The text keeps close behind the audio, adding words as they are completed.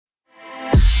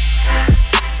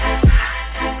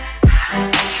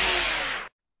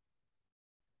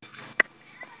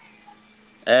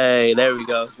Hey, there we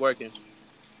go. It's working.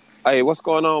 Hey, what's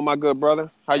going on, my good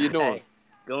brother? How you doing? Hey,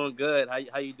 going good.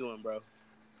 How you doing, bro?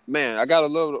 Man, I got a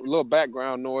little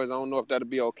background noise. I don't know if that'll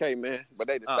be okay, man. But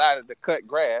they Oh. decided to cut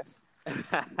grass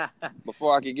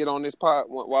before I could get on this pod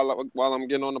while I'm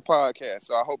getting on the podcast.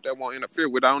 So I hope that won't interfere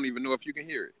with. I don't even know if you can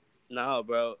hear it. No,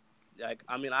 bro. Like,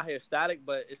 I mean, I hear static,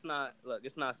 but it's not. Look,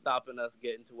 it's not stopping us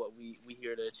getting to what we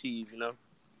here to achieve.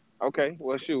 Okay,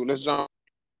 well shoot, let's jump.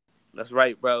 That's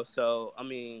right, bro. So, I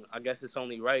mean, I guess it's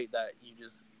only right that you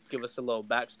just give us a little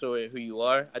backstory of who you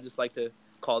are. I just like to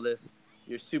call this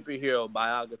your superhero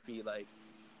biography, like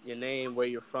your name, where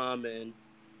you're from, and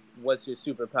what's your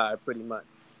superpower, pretty much.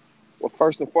 Well,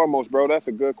 first and foremost, bro, that's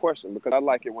a good question because I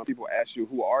like it when people ask you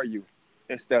who are you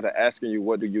instead of asking you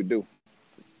what do you do.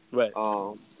 Right.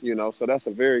 So that's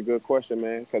a very good question,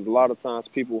 man. Because a lot of times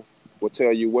people will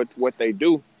tell you what they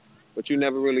do, but you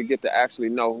never really get to actually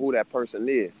know who that person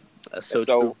is. That's And so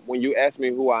so true. when you ask me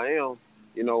who I am,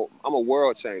 I'm a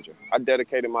world changer. I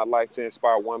dedicated my life to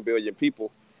inspire 1 billion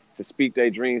people to speak their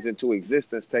dreams into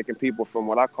existence, taking people from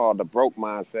what I call the broke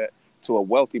mindset to a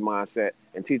wealthy mindset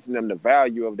and teaching them the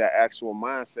value of that actual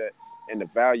mindset and the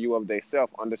value of their self,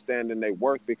 understanding their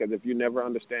worth. Because if you never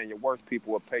understand your worth,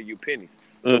 people will pay you pennies.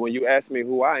 So Mm. when you ask me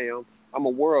who I am, I'm a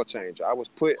world changer. I was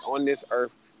put on this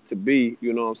earth to be,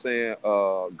 you know what I'm saying?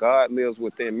 God lives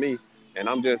within me. And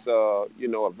I'm just, a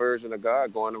version of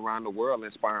God going around the world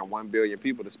inspiring 1 billion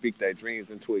people to speak their dreams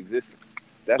into existence.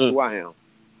 That's Mm. who I am.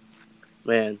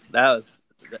 Man, that's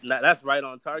right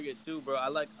on target too, bro. I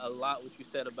like a lot what you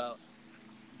said about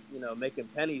making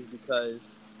pennies because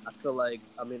I feel like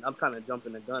I mean I'm kind of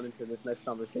jumping the gun into this next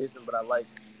conversation, but I like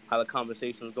how the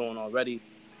conversation's going already.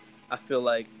 I feel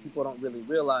like people don't really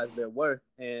realize their worth,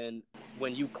 and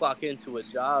when you clock into a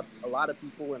job, a lot of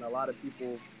people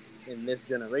in this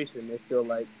generation, they feel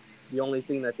like the only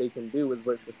thing that they can do is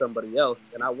work for somebody else.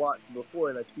 And I watched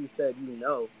before, like you said,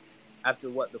 after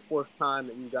what the fourth time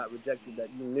that you got rejected, that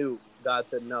you knew God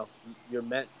said no, you're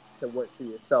meant to work for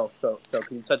yourself. So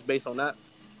can you touch base on that?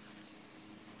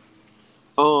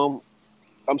 Um,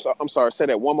 I'm sorry. Say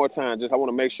that one more time. Just I want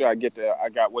to make sure I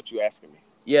got what you asking me.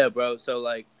 Yeah, bro. So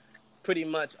like pretty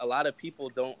much a lot of people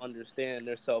don't understand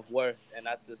their self worth, and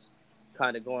that's just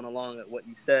kind of going along with what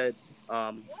you said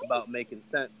about making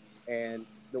sense, and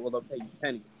they'll pay you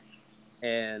pennies.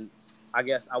 And I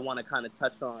guess I want to kind of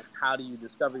touch on how do you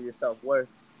discover your self worth,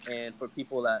 and for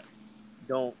people that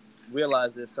don't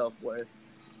realize their self worth,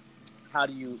 how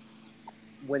do you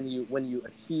when you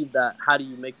achieve that, how do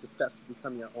you make the steps to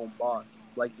become your own boss,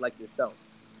 like yourself?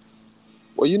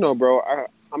 Well, bro,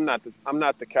 I'm not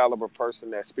the caliber person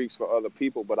that speaks for other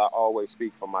people, but I always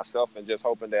speak for myself, and just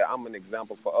hoping that I'm an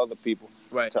example for other people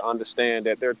Right. to understand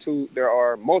that there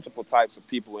are multiple types of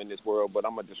people in this world, but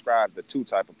I'm gonna describe the two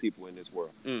type of people in this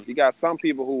world. Mm. You got some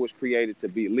people who was created to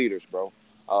be leaders, bro,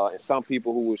 and some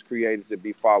people who was created to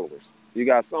be followers. You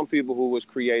got some people who was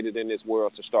created in this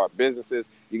world to start businesses.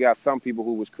 You got some people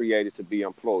who was created to be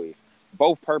employees.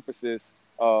 Both purposes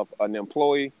of an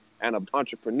employee and an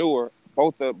entrepreneur,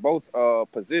 both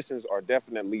positions are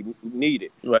definitely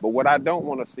needed. Right. But what I don't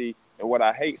want to see and what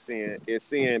I hate seeing is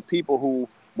seeing people who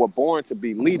were born to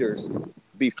be leaders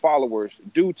be followers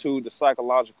due to the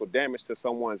psychological damage to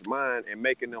someone's mind and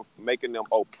making them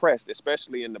oppressed,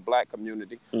 especially in the black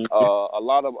community. Mm. A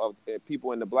lot of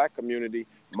people in the black community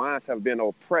minds have been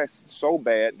oppressed so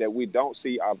bad that we don't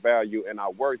see our value and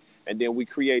our worth, and then we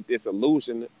create this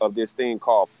illusion of this thing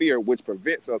called fear, which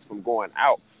prevents us from going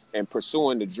out and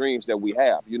pursuing the dreams that we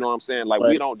have. You know what I'm saying? Like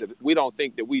Right. we don't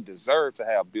think that we deserve to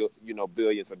have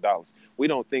billions of dollars. We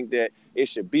don't think that it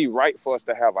should be right for us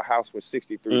to have a house with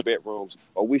 63 Mm. bedrooms,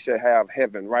 or we should have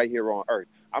heaven right here on earth.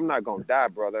 I'm not gonna die,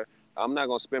 brother. I'm not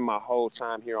gonna spend my whole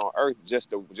time here on earth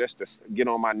just to get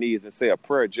on my knees and say a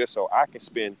prayer just so I can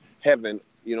spend heaven.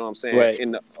 You know what I'm saying? Right.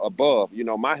 In the above,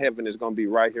 my heaven is gonna be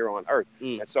right here on earth,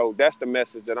 Mm. and so that's the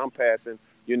message that I'm passing.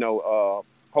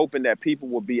 Hoping that people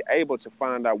will be able to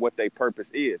find out what their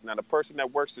purpose is. Now, the person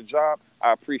that works the job,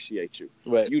 I appreciate you.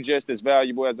 Right. You just as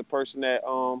valuable as the person that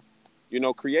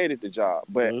created the job.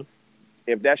 But Mm.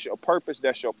 if that's your purpose,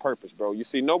 that's your purpose, bro. You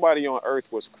see, nobody on earth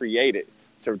was created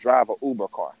to drive an Uber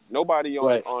car. Nobody on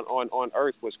Right. on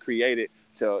earth was created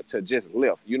to just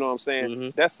lift. You know what I'm saying? Mm-hmm.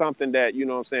 That's something that, you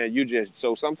know what I'm saying, you just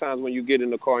so sometimes when you get in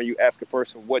the car and you ask a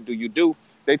person, what do you do?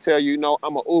 They tell you, no,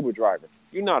 I'm an Uber driver.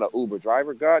 You're not an Uber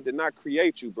driver. God did not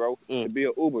create you, bro, Mm. to be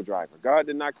an Uber driver. God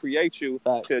did not create you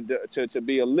Facts. to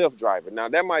be a Lyft driver. Now,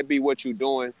 that might be what you're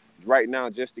doing right now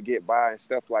just to get by and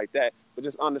stuff like that. But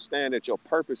just understand that your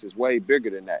purpose is way bigger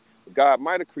than that. God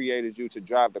might have created you to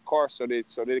drive the car so that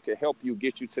it can help you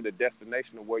get you to the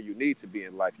destination of where you need to be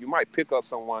in life. You might pick up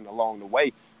someone along the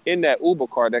way in that Uber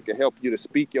car that can help you to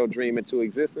speak your dream into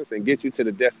existence and get you to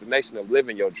the destination of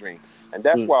living your dream. And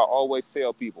that's Mm. why I always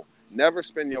tell people, never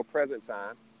spend your present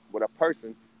time with a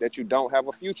person that you don't have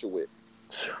a future with.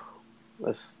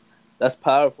 That's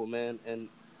powerful, man. And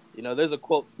there's a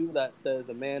quote too that says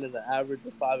a man is an average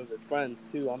of five of his friends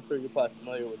too. I'm sure you're probably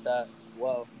familiar with that as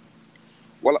well.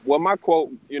 Well, my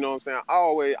quote, you know what I'm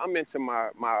saying? I'm into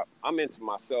I'm into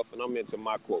myself and I'm into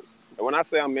my quotes. And when I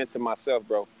say I'm into myself,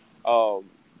 bro,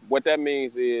 what that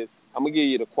means is I'm gonna give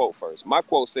you the quote first. My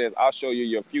quote says, "I'll show you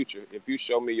your future if you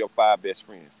show me your five best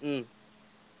friends." Mm.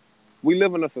 We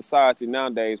live in a society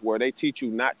nowadays where they teach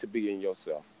you not to be in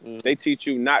yourself. Mm-hmm. They teach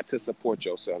you not to support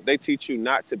yourself. They teach you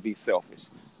not to be selfish.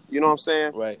 You know what I'm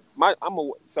saying? Right.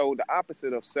 So the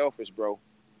opposite of selfish, bro,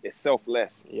 is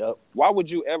selfless. Yep. Why would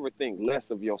you ever think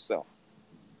less of yourself?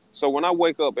 So when I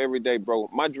wake up every day, bro,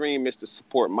 my dream is to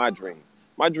support my dream.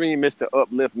 My dream is to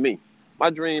uplift me. My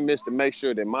dream is to make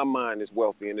sure that my mind is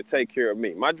wealthy and to take care of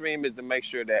me. My dream is to make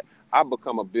sure that I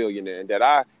become a billionaire and that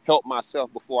I help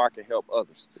myself before I can help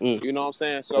others. Mm. You know what I'm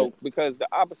saying? Right. So because the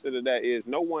opposite of that is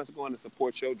no one's going to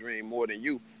support your dream more than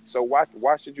you. So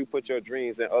why should you put your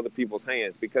dreams in other people's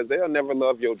hands? Because they'll never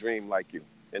love your dream like you.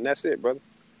 And that's it, brother.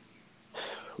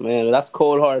 Man, that's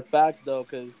cold hard facts though,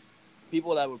 because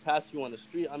people that would pass you on the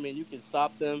street, I mean, you can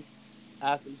stop them,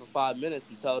 ask them for 5 minutes,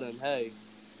 and tell them, hey,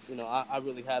 I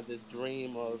really have this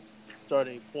dream of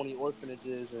starting 20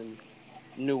 orphanages in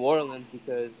New Orleans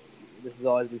because this has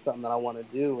always been something that I want to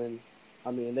do. And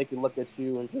I mean, they can look at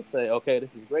you and just say, okay,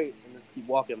 this is great, and just keep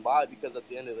walking by because at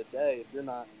the end of the day, if you're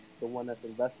not the one that's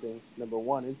investing number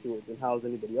one into it, then how is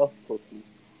anybody else supposed to?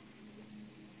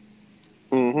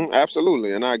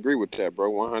 Absolutely. And I agree with that,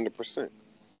 bro, 100%.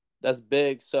 That's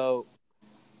big. So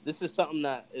this is something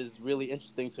that is really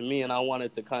interesting to me, and I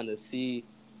wanted to kind of see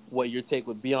what your take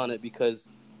would be on it because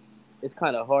it's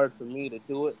kind of hard for me to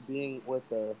do it, being with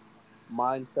a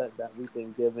mindset that we've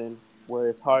been given, where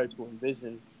it's hard to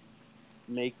envision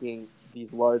making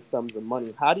these large sums of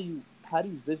money. How do you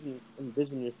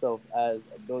envision yourself as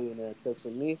a billionaire? Because for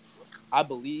me, I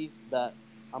believe that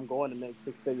I'm going to make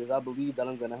six figures. I believe that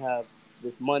I'm going to have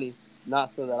this money,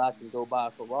 not so that I can go buy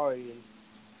a Ferrari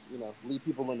and leave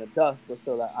people in the dust, but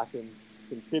so that I can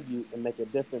contribute and make a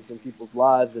difference in people's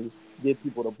lives and give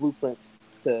people the blueprint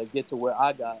to get to where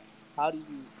I got. How do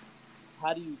you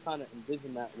how do you kind of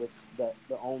envision that with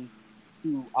the own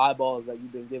two eyeballs that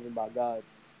you've been given by God?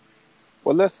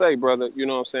 Well, let's say, brother, you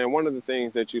know what I'm saying? One of the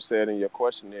things that you said in your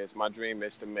question is my dream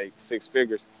is to make six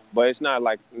figures, but it's not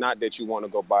that you want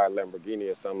to go buy a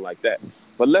Lamborghini or something like that.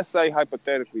 But let's say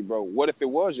hypothetically, bro, what if it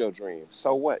was your dream?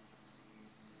 So what?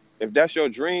 If that's your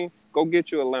dream, go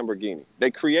get you a Lamborghini. They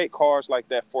create cars like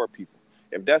that for people.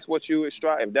 If that's what you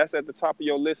strive, if that's at the top of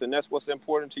your list and that's what's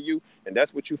important to you and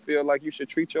that's what you feel like you should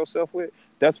treat yourself with,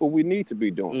 that's what we need to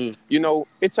be doing. Mm. You know,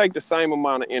 it takes the same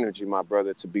amount of energy, my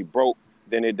brother, to be broke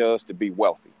than it does to be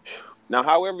wealthy. Now,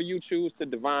 however you choose to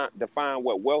define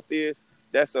what wealth is,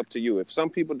 that's up to you. If some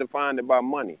people define it by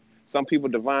money, some people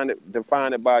define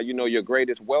it by, your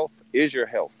greatest wealth is your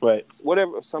health. Right.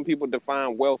 Whatever, some people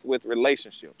define wealth with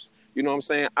relationships. You know what I'm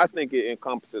saying? I think it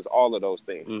encompasses all of those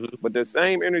things. Mm-hmm. But the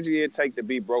same energy it take to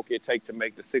be broke, it take to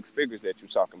make the six figures that you're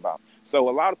talking about. So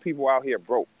a lot of people out here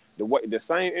broke. The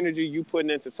same energy you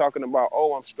putting into talking about,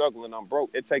 oh, I'm struggling, I'm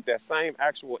broke. It take that same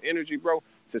actual energy, bro,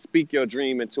 to speak your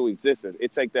dream into existence.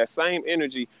 It take that same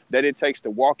energy that it takes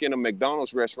to walk in a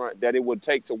McDonald's restaurant that it would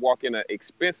take to walk in an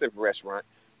expensive restaurant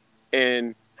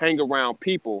and hang around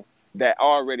people that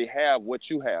already have what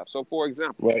you have. So, for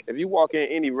example, Right. if you walk in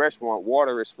any restaurant,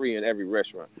 water is free in every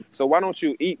restaurant. So why don't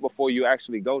you eat before you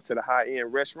actually go to the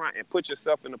high-end restaurant and put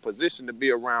yourself in a position to be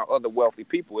around other wealthy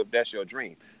people if that's your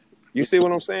dream? You see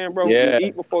what I'm saying, bro? You Yeah.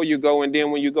 eat before you go, and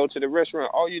then when you go to the restaurant,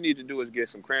 all you need to do is get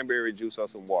some cranberry juice or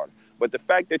some water. But the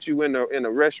fact that you in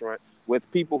a restaurant with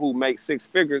people who make six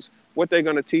figures, what they're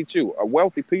gonna teach you? A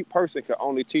wealthy person can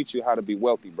only teach you how to be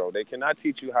wealthy, bro. They cannot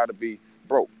teach you how to be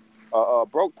broke. A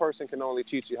broke person can only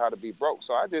teach you how to be broke.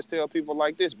 So I just tell people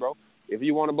like this, bro. If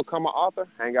you want to become an author,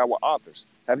 hang out with authors.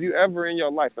 Have you ever in your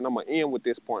life, and I'm gonna end with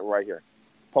this point right here,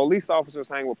 police officers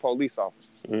hang with police officers.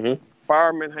 Mm-hmm.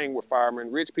 Firemen hang with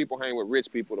firemen. Rich people hang with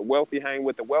rich people. The wealthy hang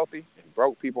with the wealthy. And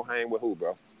broke people hang with who,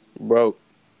 bro? Broke.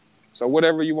 So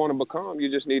whatever you want to become, you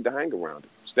just need to hang around it.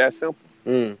 It's that simple.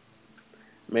 Mm.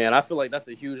 Man, I feel like that's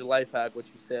a huge life hack. What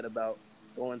you said about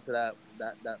going to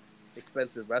that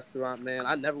expensive restaurant, man.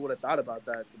 I never would have thought about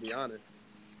that, to be honest.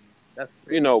 That's You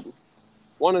crazy. know,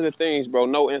 one of the things, bro,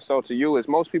 no insult to you, is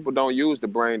most people don't use the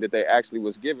brain that they actually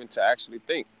was given to actually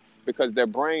think. because their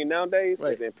brain nowadays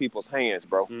Right. is in people's hands,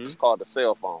 bro. Mm-hmm. It's called the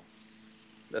cell phone.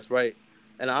 That's right.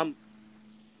 And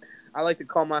I like to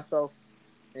call myself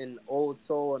an old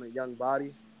soul in a young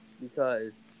body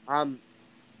because I'm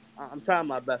trying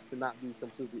my best to not be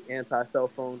completely anti cell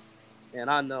phone, and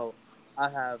I know I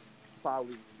have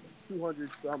probably 200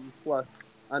 something plus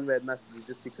unread messages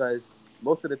just because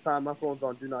most of the time my phone's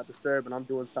on do not disturb and I'm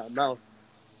doing something else.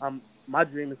 My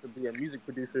dream is to be a music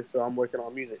producer, so I'm working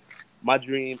on music. My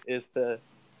dream is to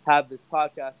have this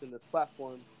podcast and this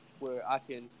platform where I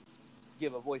can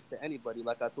give a voice to anybody,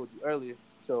 like I told you earlier.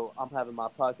 So I'm having my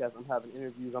podcast, I'm having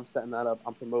interviews, I'm setting that up,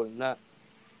 I'm promoting that.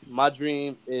 My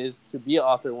dream is to be an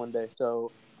author one day.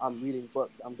 So I'm reading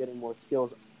books, I'm getting more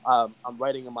skills, I'm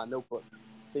writing in my notebooks,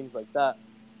 things like that.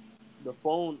 The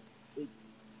phone, it,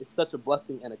 it's such a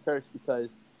blessing and a curse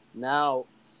because now,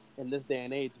 in this day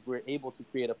and age, we're able to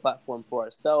create a platform for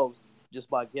ourselves just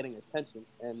by getting attention.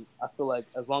 And I feel like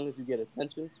as long as you get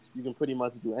attention, you can pretty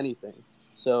much do anything.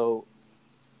 So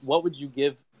what would you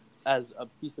give as a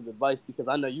piece of advice? Because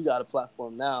I know you got a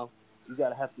platform now, you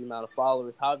got a hefty amount of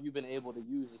followers. How have you been able to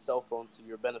use a cell phone to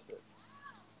your benefit?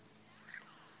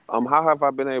 How have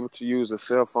I been able to use a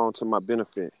cell phone to my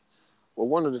benefit? Well,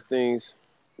 one of the things,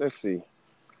 let's see,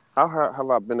 have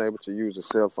I been able to use a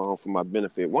cell phone for my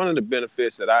benefit? One of the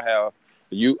benefits that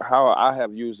how I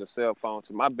have used a cell phone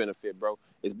to my benefit, bro,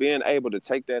 is being able to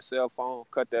take that cell phone,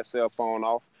 cut that cell phone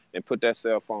off, and put that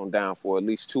cell phone down for at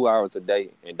least 2 hours a day,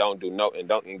 and don't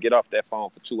get off that phone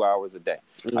for 2 hours a day.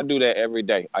 I Mm, do that every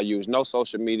day. I use no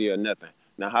social media or nothing.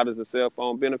 Now, how does a cell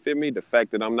phone benefit me? The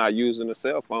fact that I'm not using a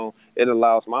cell phone, it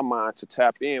allows my mind to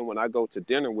tap in when I go to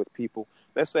dinner with people.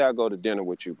 Let's say I go to dinner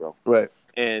with you, bro, right.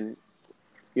 and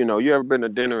you ever been to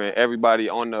dinner and everybody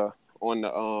on the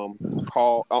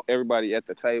call, everybody at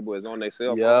the table is on their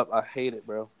cell phone? Yep, I hate it,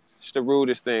 bro. It's the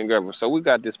rudest thing ever. So we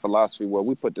got this philosophy where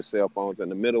we put the cell phones in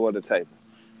the middle of the table.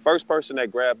 First person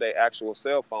that grabbed their actual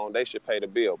cell phone, they should pay the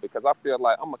bill, because I feel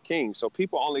like I'm a king. So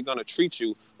people only gonna treat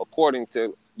you according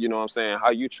to, what I'm saying, how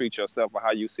you treat yourself or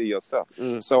how you see yourself.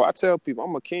 Mm, So I tell people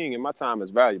I'm a king and my time is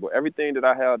valuable. Everything that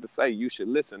I have to say, you should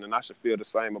listen, and I should feel the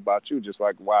same about you, just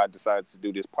like why I decided to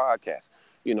do this podcast.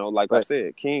 Like I right.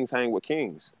 said, kings hang with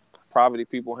kings. Poverty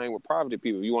people hang with poverty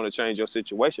people. You want to change your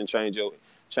situation, change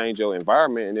your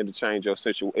environment, and it'll change your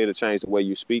it'll change the way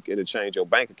you speak, it'll change your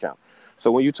bank account.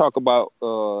 So when you talk about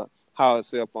how a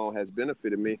cell phone has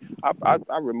benefited me,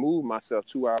 I remove myself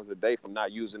 2 hours a day from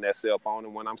not using that cell phone,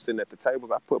 and when I'm sitting at the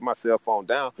tables, I put my cell phone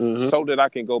down Mm-hmm. so that I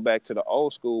can go back to the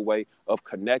old school way of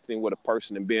connecting with a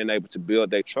person and being able to build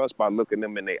their trust by looking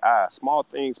them in their eyes. Small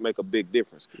things make a big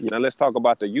difference. Yeah. Now let's talk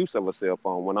about the use of a cell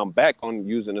phone. When I'm back on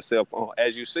using a cell phone,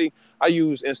 as you see, I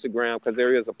use Instagram because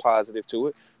there is a positive to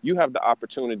it. You have the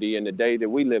opportunity in the day that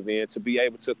we live in to be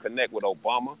able to connect with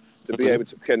Obama, to be Mm-hmm. able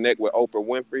to connect with Oprah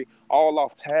Winfrey, all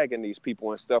off tagging these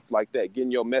people and stuff like that,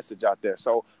 getting your message out there.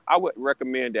 So I would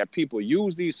recommend that people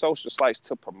use these social sites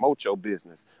to promote your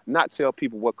business, not tell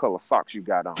people what color socks you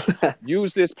got on.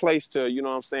 Use this place to,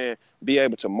 be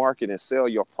able to market and sell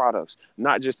your products,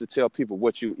 not just to tell people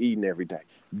what you're eating every day.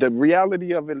 The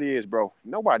reality of it is, bro,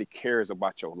 nobody cares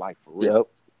about your life for real. Yep.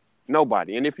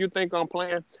 Nobody. And if you think I'm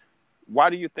playing, why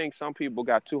do you think some people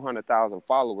got 200,000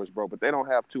 followers, bro, but they don't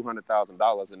have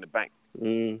 $200,000 in the bank?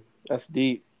 That's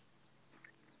deep.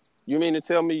 You mean to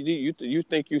tell me you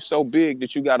think you're so big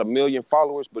that you got 1 million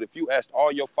followers, but if you asked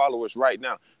all your followers right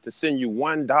now to send you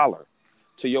 $1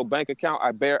 to your bank account,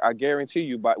 I guarantee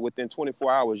you by within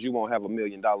 24 hours you won't have $1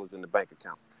 million in the bank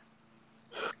account.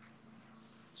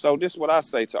 So this is what I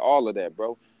say to all of that,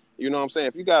 bro. You know what I'm saying?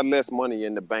 If you got less money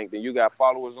in the bank than you got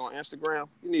followers on Instagram,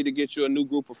 you need to get you a new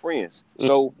group of friends.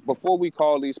 So before we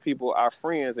call these people our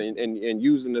friends and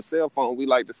using the cell phone, we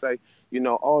like to say,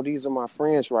 oh, these are my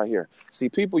friends right here. See,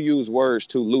 people use words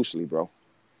too loosely, bro.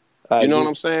 I You know what agree.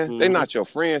 I'm saying? They're Mm-hmm. not your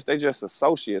friends. They just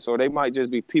associates, or they might just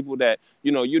be people that,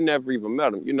 you never even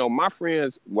met them. My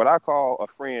friends, what I call a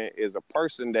friend is a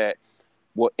person that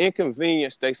will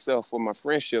inconvenience themselves for my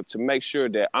friendship to make sure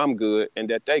that I'm good and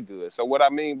that they good. So what I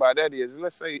mean by that is,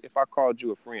 let's say if I called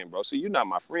you a friend, bro. So you're not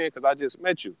my friend because I just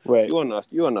met you. Right.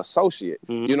 You're an associate.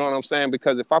 You Mm-hmm. know what I'm saying?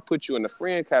 Because if I put you in the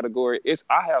friend category,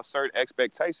 I have certain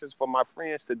expectations for my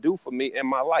friends to do for me in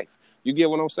my life. You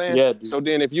get what I'm saying? Yeah, dude. So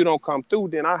then if you don't come through,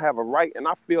 then I have a right and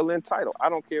I feel entitled. I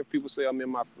don't care if people say I'm in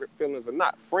my feelings or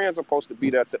not. Friends are supposed to be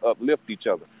there to uplift each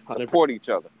other, 100%. support each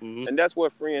other. Mm-hmm. And that's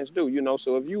what friends do,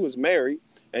 So if you was married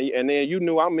and then you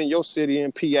knew I'm in your city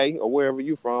in PA or wherever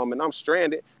you from and I'm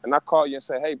stranded and I call you and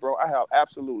say, hey, bro, I have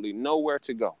absolutely nowhere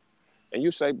to go. And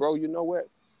you say, bro, you know what?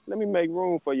 let me make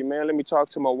room for you, man. Let me talk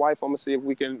to my wife. I'm gonna see if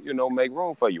we can, make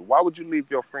room for you. Why would you leave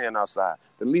your friend outside?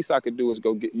 The least I could do is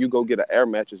go get an air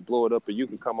mattress, blow it up, and you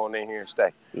can come on in here and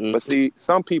stay. But Mm-hmm. see,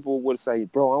 some people would say,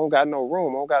 bro, I don't got no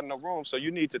room. I don't got no room. So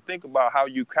you need to think about how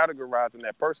you categorizing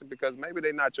that person, because maybe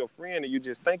they're not your friend and you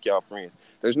just think y'all friends.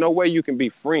 There's no way you can be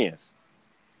friends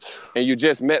and you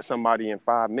just met somebody in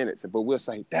 5 minutes, but we'll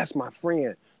say, that's my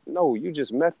friend. No, you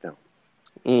just met them.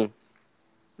 Mm.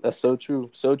 That's so true.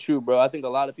 So true, bro. I think a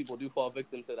lot of people do fall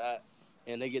victim to that,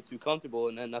 and they get too comfortable,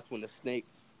 and then that's when the snake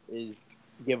is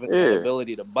given that Yeah.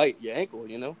 ability to bite your ankle,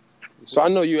 you know? You So feel I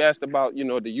me? know you asked about,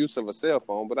 the use of a cell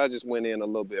phone, but I just went in a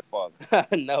little bit farther.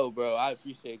 No, bro. I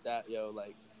appreciate that, yo.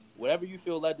 Like, whatever you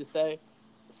feel led to say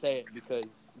it, because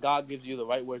God gives you the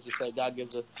right words to say. God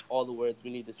gives us all the words we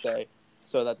need to say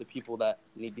so that the people that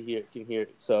need to hear it can hear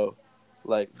it. So,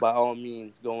 like, by all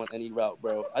means, go on any route,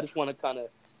 bro. I just want to kind of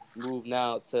move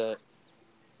now to,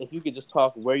 if you could just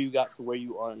talk where you got to where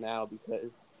you are now,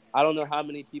 because I don't know how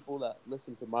many people that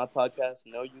listen to my podcast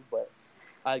know you, but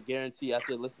I guarantee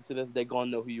after they listen to this, they're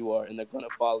gonna know who you are, and they're gonna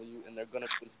follow you, and they're gonna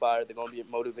be inspired. They're gonna be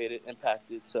motivated,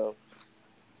 impacted. So,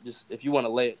 just if you want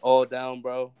to lay it all down,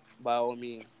 bro, by all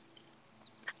means.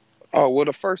 Oh, well,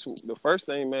 the first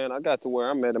thing, man, I got to where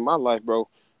I'm at in my life, bro.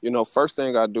 First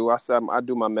thing I do, I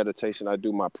do my meditation, I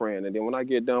do my praying, and then when I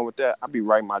get done with that, I be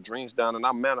writing my dreams down, and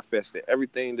I manifest it,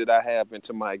 everything that I have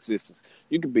into my existence.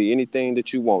 You can be anything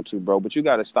that you want to, bro, but you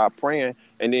got to stop praying,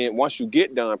 and then once you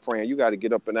get done praying, you got to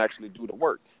get up and actually do the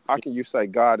work. How can you say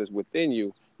God is within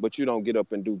you, but you don't get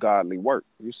up and do godly work?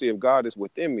 You see, if God is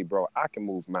within me, bro, I can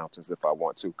move mountains if I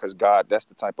want to, because God, that's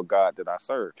the type of God that I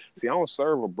serve. See, I don't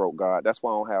serve a broke God. That's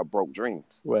why I don't have broke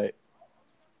dreams. Right.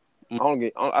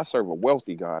 Mm. I serve a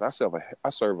wealthy God. I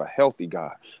serve a healthy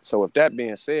God. So if that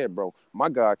being said, bro, my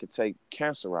God can take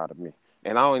cancer out of me.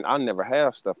 And I never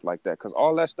have stuff like that, because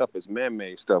all that stuff is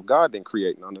man-made stuff. God didn't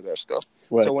create none of that stuff.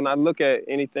 So Right. when I look at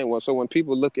anything, so when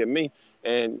people look at me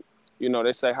and,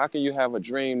 they say, how can you have a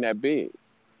dream that big?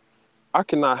 I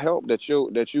cannot help that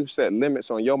you set limits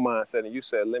on your mindset, and you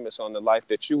set limits on the life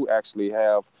that you actually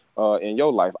have in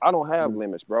your life. I don't have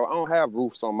limits, bro. I don't have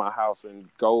roofs on my house and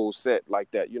goals set like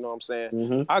that. You know what I'm saying?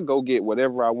 Mm-hmm. I go get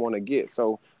whatever I want to get.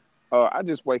 So I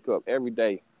just wake up every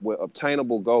day with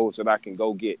obtainable goals that I can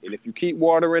go get. And if you keep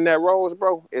watering that rose,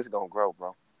 bro, it's gonna grow,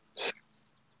 bro.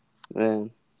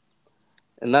 Man,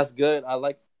 and that's good. I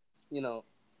like, you know,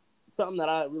 something that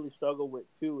I really struggle with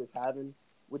too is having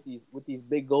with these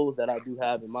big goals that I do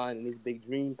have in mind and these big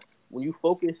dreams. When you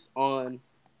focus on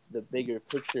the bigger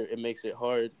picture, it makes it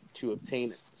hard to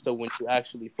obtain it. So when you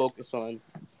actually focus on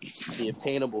the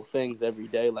obtainable things every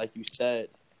day, like you said,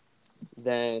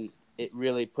 then it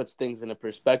really puts things into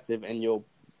perspective, and you'll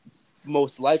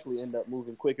most likely end up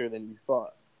moving quicker than you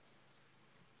thought.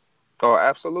 Oh,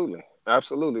 absolutely,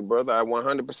 absolutely, brother. I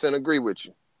 100% agree with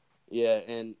you. Yeah,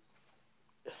 and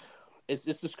it's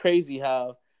just crazy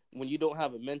how when you don't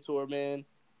have a mentor, man,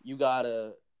 you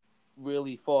gotta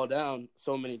really fall down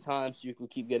so many times so you can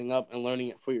keep getting up and learning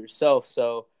it for yourself.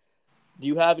 So, do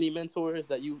you have any mentors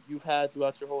that you've had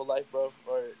throughout your whole life, bro,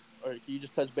 or can you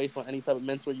just touch base on any type of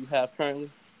mentor you have currently?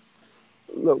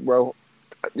 Look, bro,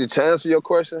 to answer your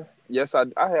question, yes, I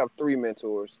have three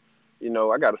mentors.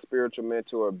 I got a spiritual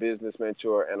mentor, a business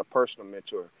mentor, and a personal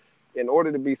mentor. In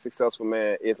order to be successful,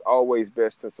 man, it's always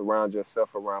best to surround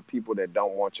yourself around people that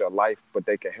don't want your life, but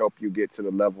they can help you get to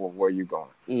the level of where you're going.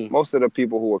 Mm, Most of the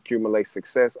people who accumulate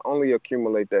success only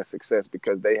accumulate that success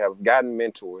because they have gotten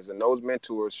mentors, and those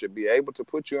mentors should be able to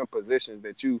put you in positions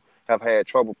that you have had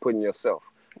trouble putting yourself.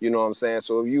 You know what I'm saying?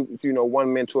 So if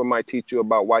one mentor might teach you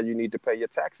about why you need to pay your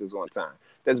taxes on time.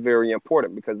 That's very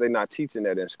important because they're not teaching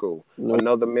that in school. no,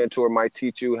 Another mentor might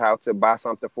teach you how to buy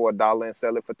something for $1 and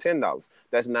sell it for $10.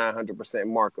 That's 900%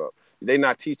 markup. They're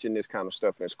not teaching this kind of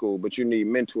stuff in school, but you need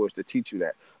mentors to teach you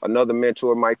that. Another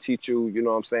mentor might teach you, you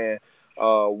know what I'm saying,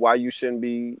 why you shouldn't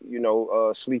be,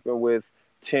 sleeping with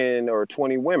 10 or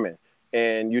 20 women,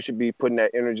 and you should be putting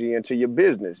that energy into your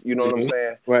business. You know what I'm hmm,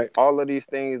 saying? right, All of these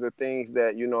things are things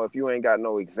that, if you ain't got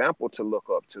no example to look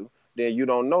up to, then you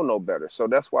don't know no better. So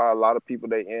that's why a lot of people,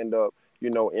 they end up,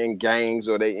 in gangs,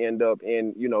 or they end up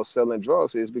in, selling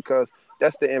drugs, is because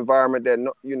that's the environment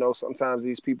that, sometimes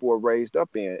these people are raised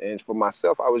up in. And for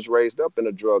myself, I was raised up in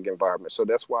a drug environment. So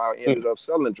that's why I mm, ended up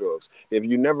selling drugs. If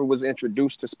you never was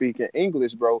introduced to speaking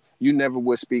English, bro, you never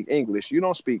would speak English. You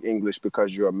don't speak English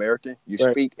because you're American. You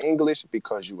right, speak English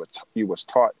because you was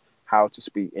taught how to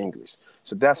speak English.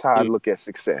 So that's how I mm, look at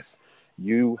success.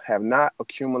 You have not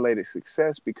accumulated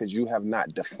success because you have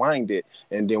not defined it.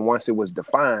 And then once it was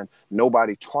defined,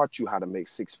 nobody taught you how to make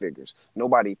six figures.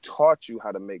 Nobody taught you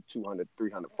how to make 200,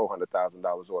 300,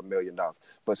 $400,000 or $1,000,000.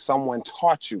 But someone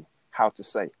taught you how to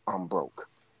say, I'm broke.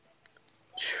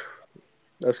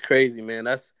 That's crazy, man.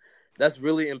 That's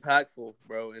really impactful,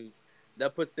 bro, and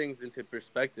that puts things into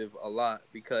perspective a lot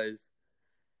because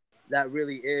that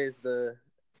really is the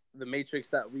matrix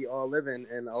that we all live in,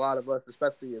 and a lot of us,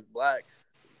 especially as blacks,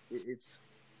 it's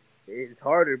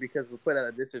harder because we're put at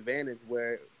a disadvantage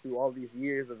where through all these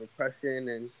years of oppression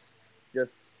and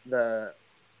just the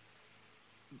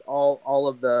all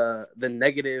of the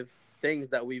negative things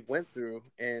that we've went through,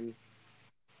 and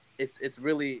it's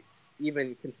really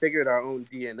even configured our own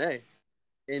DNA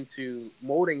into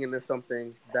molding into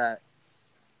something that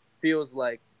feels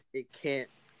like it can't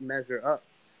measure up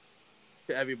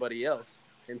to everybody else.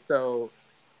 And so,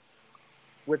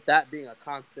 with that being a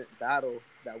constant battle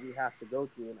that we have to go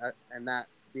through, and that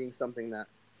being something that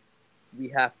we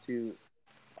have to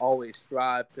always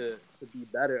strive to be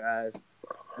better as,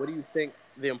 what do you think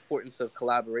the importance of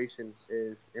collaboration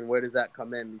is, and where does that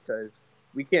come in? Because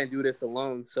we can't do this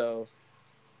alone. So,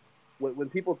 when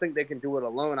people think they can do it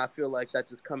alone, I feel like that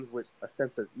just comes with a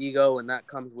sense of ego, and that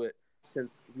comes with,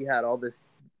 since we had all this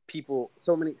people,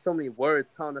 so many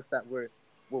words telling us that we're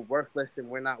worthless and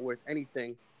we're not worth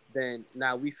anything, then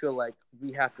now we feel like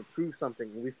we have to prove something,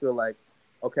 and we feel like,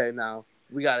 okay, now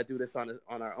we got to do this on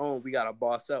our own. We got to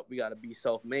boss up. We got to be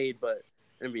self-made. But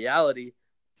in reality,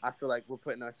 I feel like we're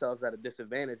putting ourselves at a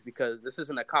disadvantage because this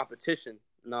isn't a competition.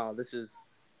 No, this is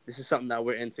something that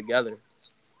we're in together.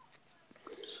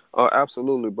 Oh,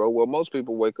 absolutely, bro. Well, most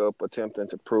people wake up attempting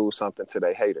to prove something to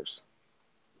their haters.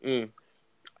 Mm.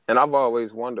 And I've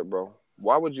always wondered, bro,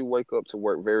 why would you wake up to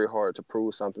work very hard to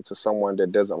prove something to someone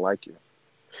that doesn't like you?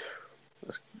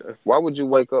 Why would you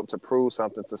wake up to prove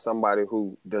something to somebody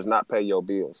who does not pay your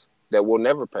bills, that will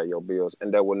never pay your bills,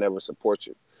 and that will never support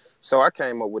you? So I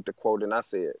came up with the quote and I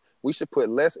said, we should put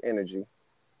less energy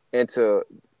into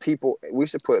people. We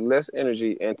should put less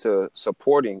energy into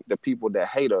supporting the people that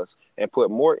hate us and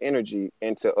put more energy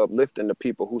into uplifting the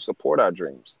people who support our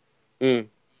dreams. Mm.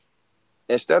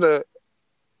 Instead of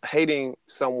hating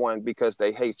someone because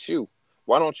they hate you,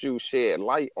 why don't you shed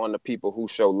light on the people who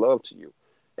show love to you?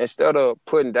 Instead of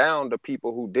putting down the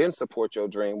people who didn't support your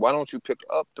dream, why don't you pick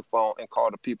up the phone and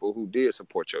call the people who did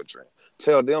support your dream?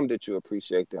 Tell them that you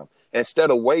appreciate them.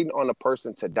 Instead of waiting on a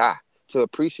person to die to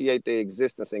appreciate their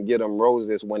existence and give them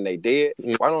roses when they dead,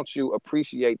 Mm. why don't you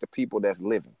appreciate the people that's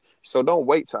living? So don't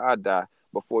wait till I die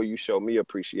before you show me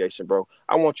appreciation, bro.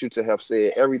 I want you to have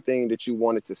said everything that you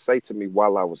wanted to say to me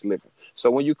while I was living.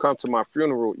 So when you come to my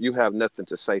funeral, you have nothing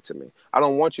to say to me. I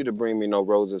don't want you to bring me no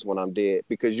roses when I'm dead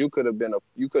because you could have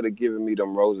given me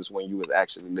them roses when you was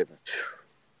actually living.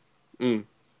 Mm.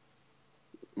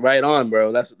 Right on,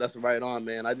 bro. That's right on,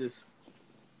 man. This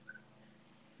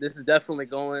is definitely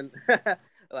going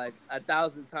like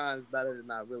 1,000 times better than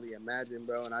I really imagined,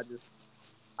 bro. And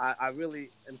I really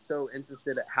am so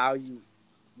interested at how you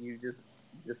just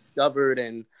discovered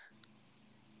and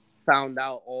found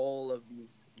out all of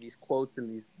these quotes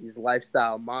and these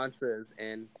lifestyle mantras,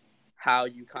 and how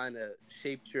you kind of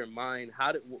shaped your mind.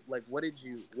 How did, like, what do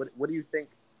you think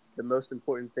the most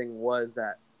important thing was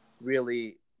that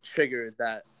really triggered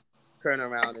that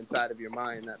turnaround inside of your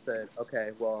mind that said,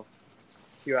 okay, well,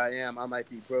 here I am. I might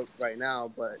be broke right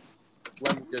now, but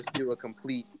let me just do a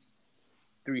complete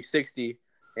 360,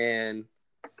 and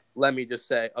let me just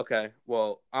say, okay,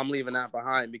 well, I'm leaving that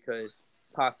behind because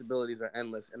possibilities are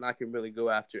endless, and I can really go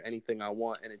after anything I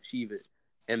want and achieve it,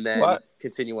 and then What?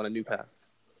 continue on a new path.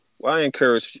 Well, I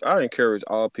encourage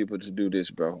all people to do this,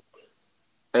 bro.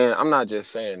 And I'm not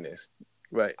just saying this.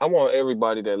 Right. I want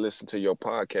everybody that listen to your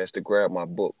podcast to grab my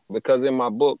book because in my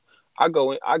book, I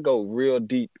go real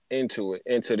deep into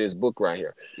this book right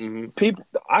here. Mm-hmm. People,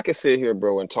 I can sit here,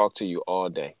 bro, and talk to you all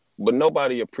day, but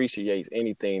nobody appreciates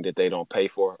anything that they don't pay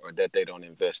for or that they don't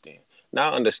invest in.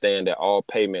 Now I understand that all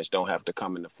payments don't have to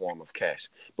come in the form of cash,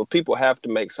 but people have to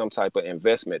make some type of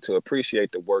investment to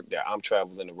appreciate the work that I'm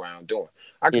traveling around doing.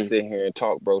 I can Mm. sit here and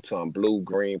talk, bro, to them blue,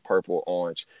 green, purple,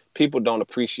 orange. People don't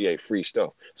appreciate free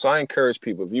stuff. So I encourage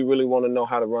people, if you really want to know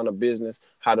how to run a business,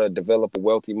 how to develop a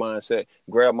wealthy mindset,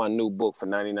 grab my new book for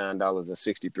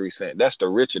 $99.63. That's the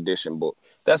rich edition book.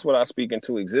 That's what I speak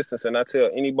into existence. And I tell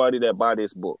anybody that buy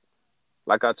this book,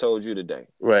 like I told you today,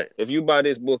 Right. if you buy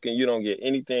this book and you don't get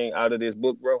anything out of this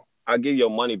book, bro, I'll give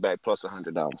your money back plus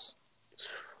 $100.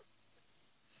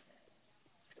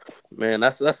 Man,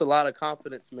 that's a lot of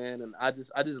confidence, man, and I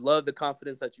just love the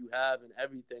confidence that you have in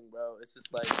everything, bro. It's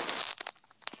just like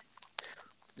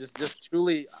just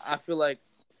truly, I feel like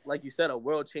you said, a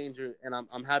world changer, and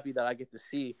I'm happy that I get to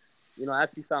see. I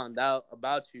actually found out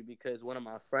about you because one of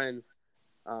my friends,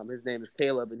 his name is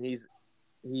Caleb, and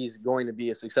he's going to be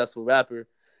a successful rapper.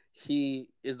 He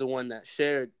is the one that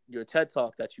shared your TED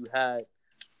talk that you had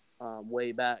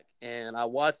way back, and I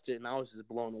watched it and I was just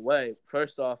blown away.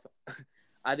 First off,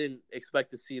 I didn't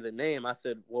expect to see the name. I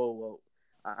said, "Whoa, whoa."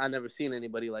 I never seen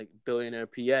anybody like Billionaire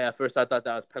PA. At first, I thought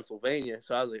that was Pennsylvania,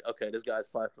 so I was like, "Okay, this guy's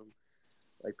probably from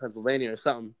like Pennsylvania or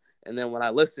something." And then when I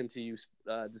listened to you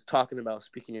just talking about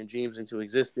speaking your dreams into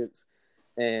existence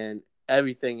and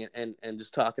everything, and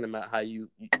just talking about how you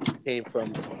came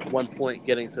from one point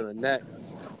getting to the next,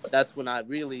 that's when I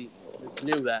really just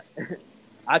knew that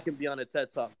I can be on a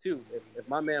TED Talk too. If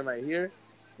my man right here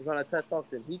is on a TED Talk,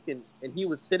 then he can, and he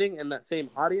was sitting in that same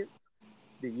audience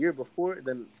the year before,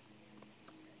 then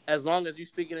as long as you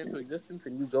speak it into existence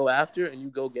and you go after and you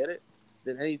go get it,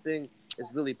 then anything is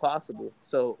really possible.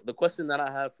 So the question that I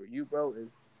have for you, bro, is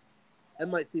it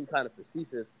might seem kind of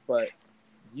facetious, but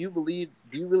do you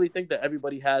really think that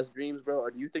everybody has dreams, bro?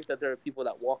 Or do you think that there are people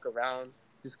that walk around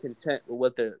just content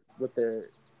with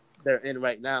they're in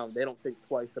right now? They don't think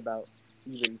twice about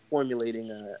even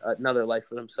formulating another life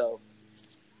for themselves.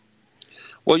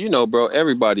 Well, bro,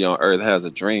 everybody on earth has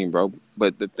a dream, bro.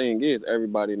 But the thing is,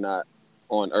 everybody not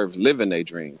on earth living their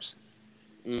dreams.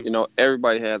 Mm,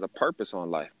 Everybody has a purpose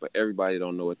on life, but everybody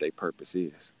don't know what their purpose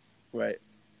is. right.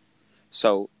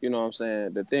 So, you know what I'm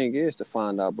saying? The thing is to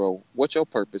find out, bro, what your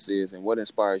purpose is and what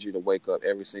inspires you to wake up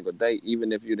every single day,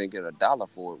 even if you didn't get a dollar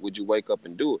for it. Would you wake up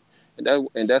and do it?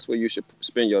 And that's where you should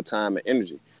spend your time and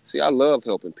energy. See, I love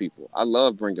helping people. I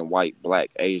love bringing white,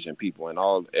 black, Asian people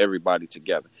and everybody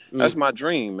together. Mm, That's my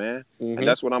dream, man. And mm-hmm.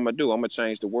 that's what I'm gonna do. I'm gonna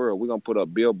change the world. We're gonna put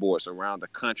up billboards around the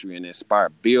country and inspire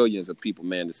billions of people,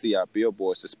 man, to see our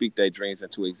billboards, to speak their dreams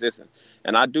into existence.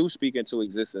 And I do speak into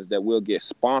existence that we'll get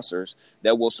sponsors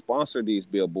that will sponsor these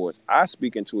billboards. I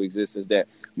speak into existence that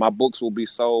my books will be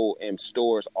sold in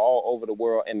stores all over the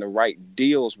world and the right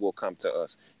deals will come to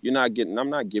us. I'm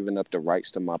not giving up the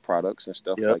rights to my products and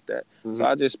stuff Yep. like that. So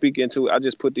Mm-hmm. I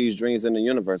just put these dreams in the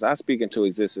universe. I speak into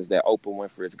existence that Oprah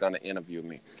Winfrey is going to interview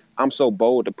me. I'm so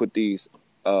bold to put these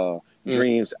Mm,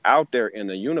 dreams out there in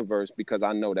the universe because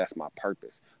I know that's my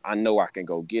purpose. I know I can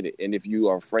go get it. And if you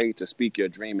are afraid to speak your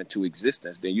dream into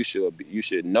existence, then you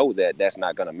should know that that's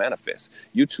not going to manifest.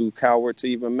 You too coward to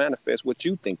even manifest what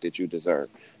you think that you deserve.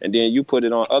 And then you put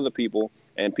it on other people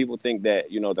and people think that,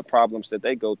 the problems that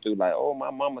they go through, like, oh,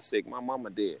 my mama's sick, my mama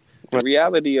dead. The right.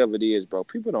 reality of it is, bro,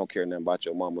 people don't care nothing about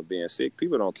your mama being sick.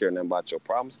 People don't care nothing about your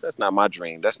problems. That's not my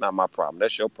dream. That's not my problem.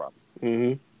 That's your problem.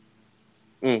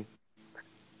 Mm-hmm. Mm.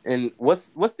 And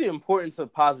what's the importance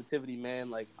of positivity,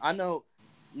 man? Like I know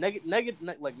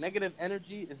negative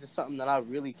energy is just something that I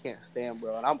really can't stand,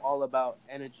 bro. And I'm all about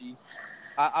energy.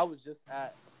 I was just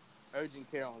at urgent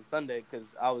care on Sunday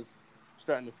because I was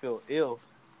starting to feel ill,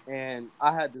 and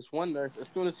I had this one nurse. As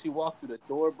soon as she walked through the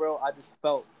door, bro, I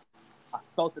felt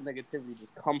the negativity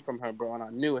just come from her, bro, and I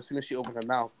knew as soon as she opened her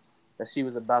mouth that she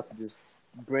was about to just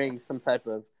bring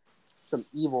some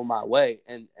evil my way.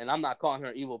 And I'm not calling her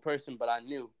an evil person, but I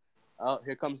knew, oh,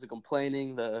 here comes the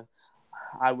complaining, the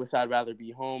I wish I'd rather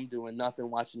be home doing nothing,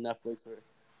 watching Netflix or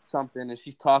something. And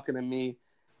she's talking to me,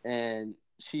 and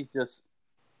she's just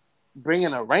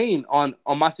bringing a rain on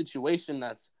my situation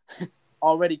that's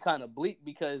already kind of bleak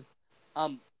because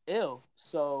I'm ill.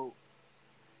 So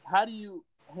how do you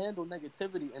handle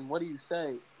negativity, and what do you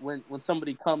say when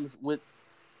somebody comes with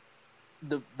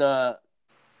the the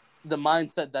the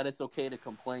mindset that it's okay to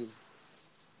complain?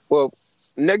 Well,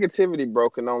 negativity, bro,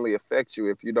 can only affect you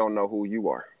if you don't know who you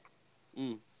are.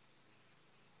 Mm,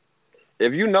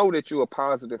 If you know that you're a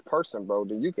positive person, bro,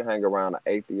 then you can hang around an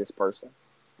atheist person.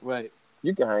 right.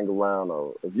 You can hang around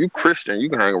if you Christian, you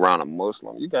can hang around a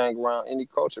Muslim. You can hang around any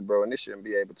culture, bro, and this shouldn't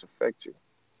be able to affect you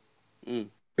Mm,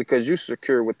 because you're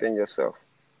secure within yourself.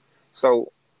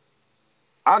 So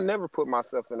I never put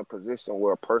myself in a position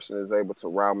where a person is able to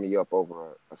rile me up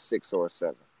over a 6 or a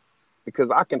 7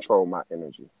 because I control my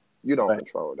energy. You don't right.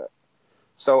 control that.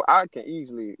 So I can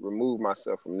easily remove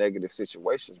myself from negative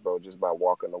situations, bro, just by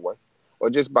walking away or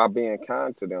just by being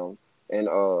kind to them. And,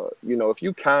 if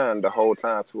you kind the whole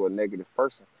time to a negative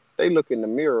person, they look in the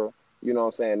mirror, you know what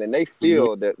I'm saying, and they Mm-hmm.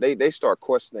 feel that they start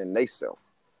questioning themselves.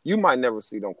 You might never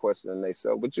see them questioning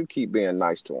themselves, but you keep being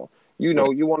nice to them. You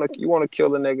want to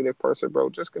kill a negative person, bro.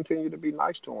 Just continue to be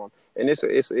nice to them, and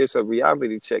it's a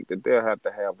reality check that they'll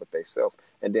have with themselves,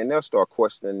 and then they'll start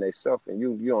questioning themselves, and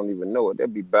you don't even know it. They'll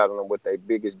be battling with their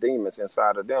biggest demons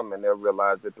inside of them, and they'll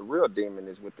realize that the real demon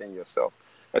is within yourself.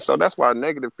 And so that's why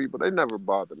negative people, they never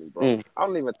bother me, bro. Mm, I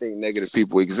don't even think negative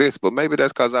people exist, but maybe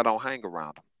that's because I don't hang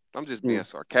around them. I'm just being mm.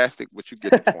 sarcastic, but you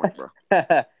get the point,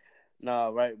 bro.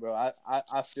 No, right, bro.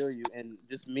 I feel you. And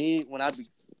just me, when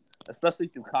especially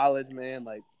through college, man,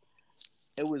 like,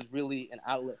 it was really an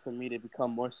outlet for me to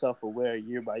become more self-aware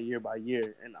year by year by year.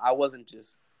 And I wasn't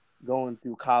just going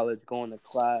through college, going to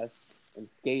class and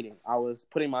skating. I was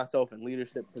putting myself in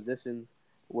leadership positions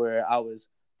where I was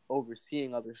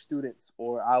overseeing other students,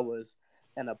 or I was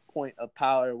in a point of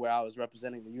power where I was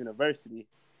representing the university.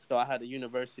 So I had a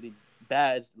university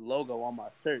badge logo on my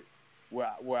shirt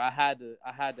where I had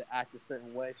to act a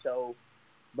certain way, so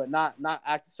but not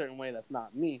act a certain way that's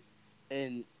not me.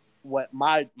 And what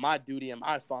my duty and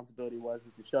my responsibility was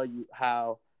is to show you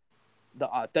how the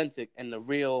authentic and the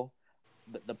real,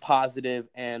 the positive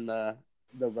and the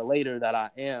relator that I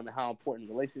am, and how important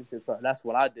relationships are. That's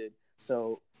what I did.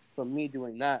 So for me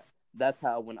doing that, that's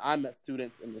how when I met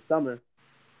students in the summer,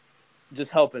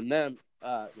 just helping them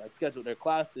like schedule their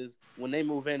classes when they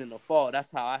move in the fall.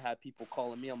 That's how I had people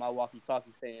calling me on my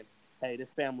walkie-talkie saying, "Hey, this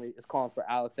family is calling for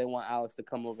Alex. They want Alex to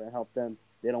come over and help them.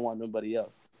 They don't want nobody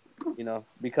else."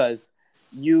 Because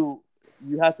you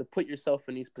you have to put yourself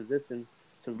in these positions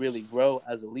to really grow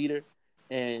as a leader.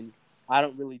 And I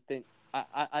don't really think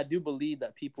I do believe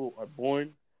that people are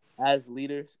born as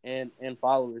leaders and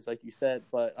followers, like you said,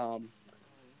 but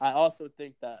I also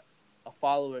think that a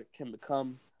follower can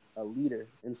become a leader.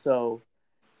 And so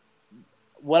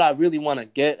what I really want to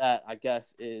get at, I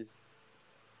guess, is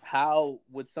how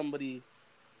would somebody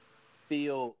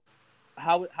feel,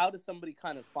 how does somebody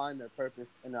kind of find their purpose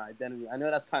and their identity? I know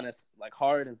that's kind of like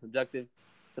hard and subjective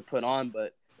to put on,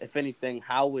 but if anything,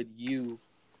 how would you,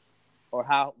 or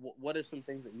what are some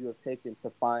things that you have taken to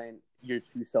find your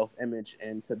true self-image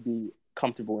and to be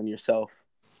comfortable in yourself?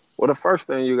 Well, the first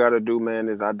thing you got to do, man,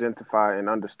 is identify and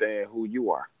understand who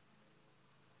you are.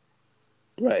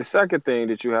 The Right. second thing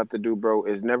that you have to do, bro,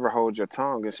 is never hold your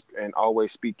tongue and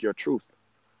always speak your truth.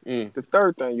 Mm, The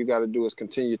third thing you got to do is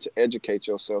continue to educate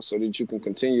yourself so that you can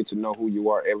continue to know who you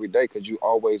are every day, because you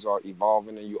always are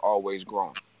evolving and you always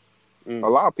growing. A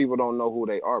mm, lot of people don't know who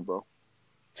they are, bro.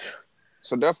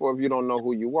 So therefore, if you don't know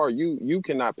who you are, you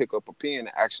cannot pick up a pen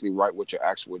and actually write what your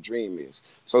actual dream is.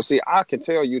 So see, I can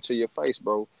tell you to your face,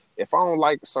 bro. If I don't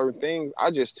like certain things,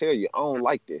 I just tell you I don't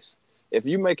like this. If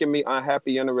you making me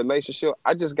unhappy in a relationship,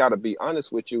 I just got to be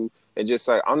honest with you and just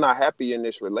say I'm not happy in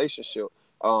this relationship.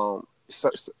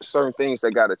 Certain things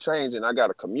that got to change, and I got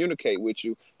to communicate with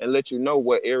you and let you know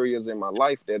what areas in my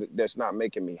life that's not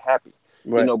making me happy.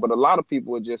 right. But a lot of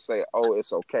people would just say, "Oh,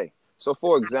 it's okay." So,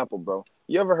 for example, bro,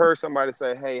 you ever heard somebody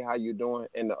say, "Hey, how you doing?"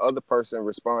 and the other person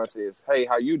response is, "Hey,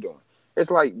 how you doing?" It's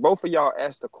like both of y'all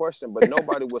asked the question, but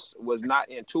nobody was not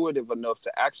intuitive enough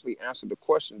to actually answer the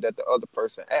question that the other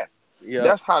person asked. Yep.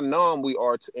 That's how numb we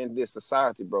are in this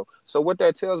society, bro. So what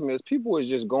that tells me is people is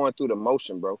just going through the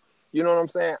motion, bro. You know what I'm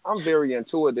saying? I'm very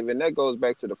intuitive, and that goes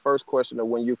back to the first question of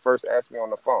when you first asked me on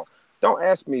the phone. Don't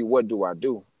ask me what do I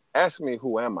do. Ask me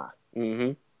who am I?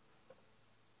 Mm-hmm.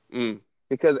 Mm.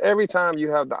 Because every time you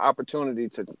have the opportunity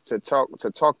to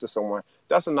talk to someone,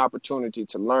 that's an opportunity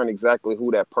to learn exactly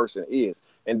who that person is,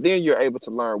 and then you're able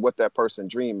to learn what that person's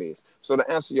dream is. So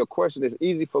to answer your question, it's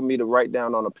easy for me to write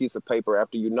down on a piece of paper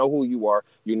after you know who you are,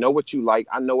 you know what you like,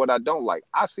 I know what I don't like.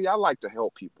 I like to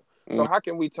help people. So Mm. how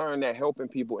can we turn that helping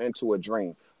people into a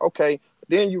dream? Okay,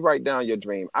 then you write down your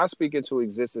dream. I speak into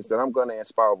existence that I'm going to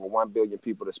inspire over 1 billion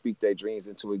people to speak their dreams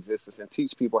into existence and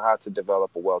teach people how to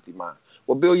develop a wealthy mind.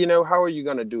 Well, billionaire, how are you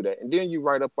going to do that? And then you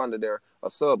write up under there a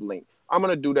sub link. I'm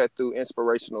going to do that through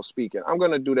inspirational speaking. I'm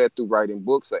going to do that through writing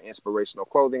books, an inspirational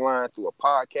clothing line, through a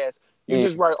podcast. You Mm.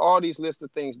 just write all these lists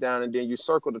of things down, and then you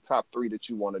circle the top 3 that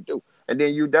you want to do. And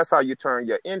then that's how you turn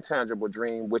your intangible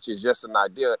dream, which is just an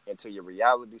idea, into your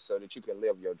reality so that you can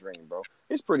live your dream, bro.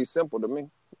 It's pretty simple to me.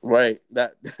 Right.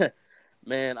 That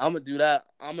man, I'm gonna do that.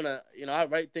 I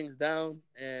write things down,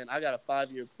 and I got a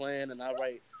 5-year plan, and I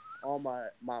write all my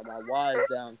whys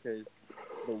down, because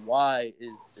the why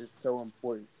is so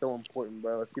important,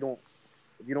 bro. If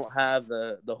you don't have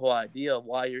the whole idea of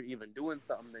why you're even doing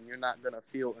something, then you're not gonna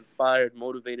feel inspired,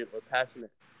 motivated, or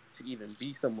passionate to even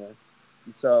be somewhere.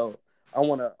 And so I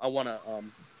wanna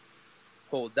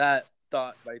hold that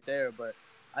thought right there. But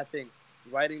I think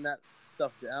writing that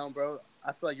stuff down, bro,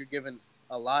 I feel like you're giving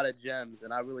a lot of gems,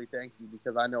 and I really thank you,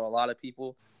 because I know a lot of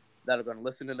people that are going to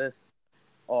listen to this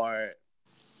are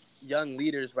young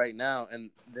leaders right now,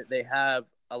 and they have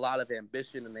a lot of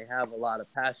ambition and they have a lot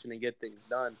of passion and get things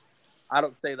done. I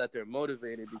don't say that they're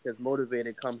motivated, because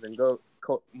motivation comes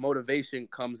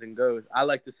and goes. I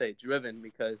like to say driven,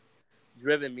 because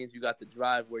Driven means you got the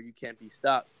drive where you can't be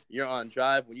stopped. You're on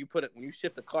drive. When you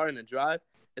shift the car into drive,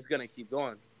 it's gonna keep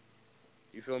going.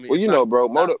 You feel me? Well, It's not bro,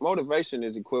 gonna stop. motivation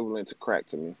is equivalent to crack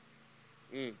to me.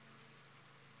 Mm.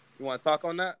 You want to talk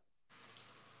on that?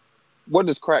 What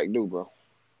does crack do, bro?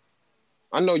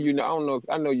 I know you know. I don't know if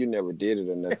I know you never did it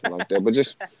or nothing like that, but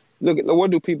just look at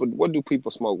what do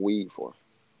people smoke weed for?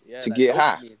 Yeah, To that get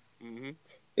high. dopamine. Mm-hmm.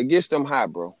 It gets them high,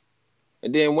 bro.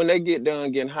 And then when they get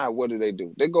done getting high, what do?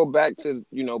 They go back to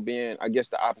being, I guess,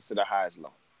 the opposite of high is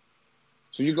low.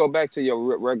 So you go back to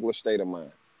your regular state of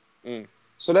mind. Mm.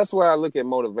 So that's where I look at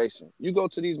motivation. You go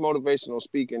to these motivational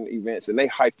speaking events and they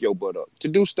hype your butt up to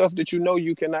do stuff that you know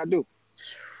you cannot do.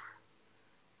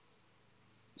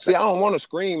 See, I don't want to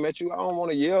scream at you. I don't want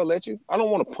to yell at you. I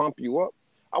don't want to pump you up.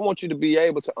 I want you to be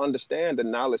able to understand the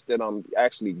knowledge that I'm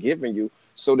actually giving you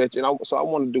so that, so I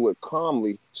want to do it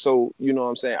calmly. So, you know what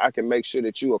I'm saying? I can make sure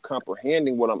that you are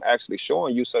comprehending what I'm actually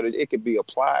showing you so that it can be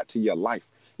applied to your life.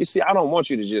 You see, I don't want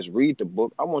you to just read the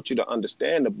book. I want you to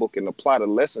understand the book and apply the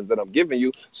lessons that I'm giving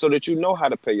you so that you know how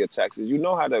to pay your taxes. You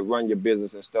know how to run your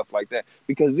business and stuff like that.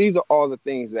 Because these are all the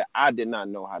things that I did not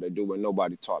know how to do and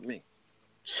nobody taught me.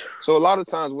 So a lot of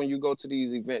times when you go to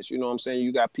these events, you know what I'm saying,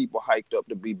 you got people hyped up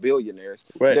to be billionaires.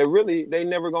 Right. They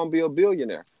never gonna be a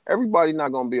billionaire. Everybody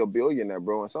not gonna be a billionaire,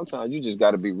 bro. And sometimes you just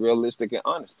gotta be realistic and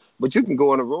honest. But you can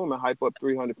go in a room and hype up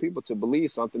 300 people to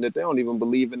believe something that they don't even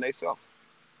believe in themselves.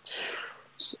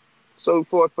 So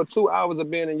for 2 hours of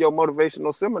being in your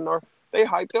motivational seminar, they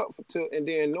hyped up and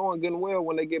then knowing good and well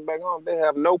when they get back home, they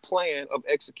have no plan of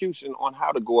execution on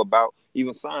how to go about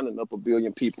even signing up a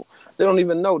billion people. They don't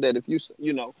even know that if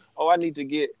oh, I need to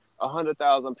get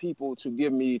 100,000 people to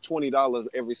give me $20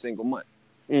 every single month.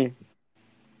 Mm.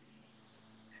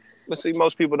 But see,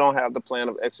 most people don't have the plan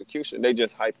of execution. They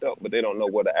just hyped up, but they don't know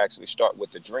where to actually start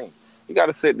with the dream. You got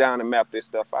to sit down and map this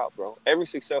stuff out, bro. Every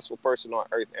successful person on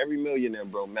earth, every millionaire,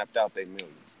 bro, mapped out their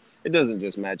millions. It doesn't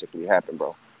just magically happen,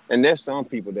 bro. And there's some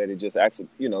people that it just actually,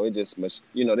 it just must,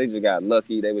 they just got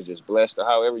lucky. They was just blessed or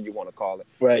however you want to call it.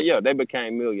 Right. And yeah, they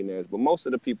became millionaires. But most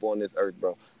of the people on this earth,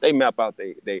 bro, they map out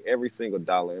they every single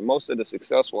dollar. And most of the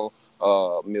successful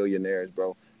millionaires,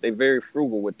 bro, they very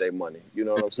frugal with their money. You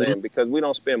know what I'm Mm-hmm. saying? Because we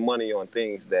don't spend money on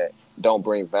things that don't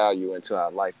bring value into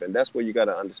our life. And that's where you got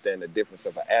to understand the difference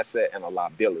of an asset and a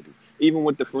liability. Even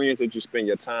with the friends that you spend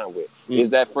your time with, Mm. is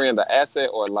that friend an asset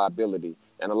or a liability?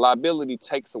 And a liability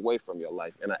takes away from your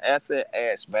life, and an asset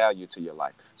adds value to your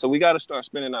life. So we got to start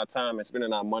spending our time and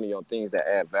spending our money on things that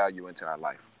add value into our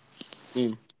life.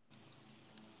 Mm.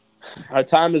 Our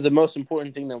time is the most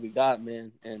important thing that we got,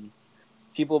 man. And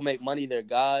people make money their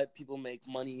god. People make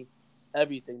money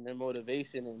everything, their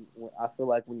motivation. And I feel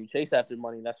like when you chase after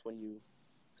money, that's when you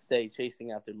stay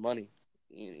chasing after money.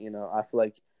 I feel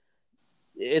like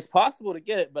it's possible to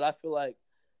get it, but I feel like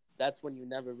that's when you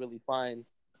never really find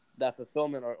that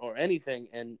fulfillment or anything.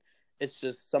 And it's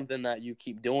just something that you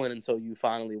keep doing until you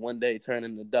finally one day turn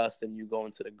into dust and you go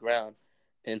into the ground.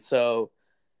 And so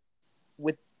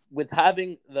with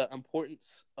having the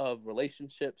importance of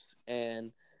relationships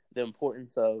and the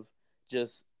importance of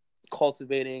just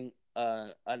cultivating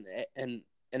an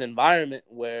environment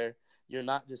where you're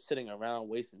not just sitting around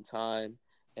wasting time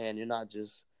and you're not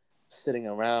just sitting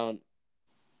around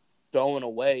throwing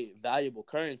away valuable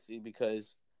currency,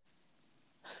 because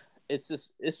it's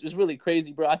just really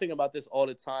crazy, bro. I think about this all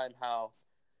the time. How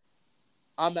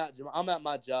I'm at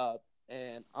my job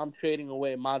and I'm trading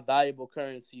away my valuable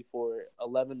currency for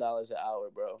 $11 an hour,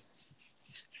 bro.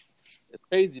 It's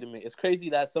crazy to me. It's crazy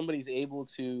that somebody's able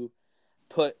to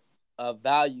put a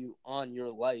value on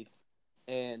your life,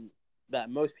 and that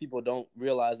most people don't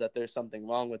realize that there's something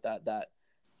wrong with that. That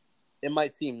it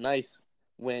might seem nice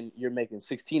when you're making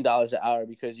 $16 an hour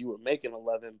because you were making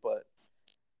 11, but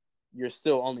you're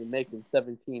still only making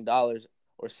 $17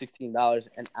 or $16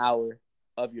 an hour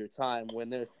of your time when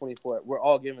there's 24. We're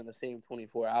all given the same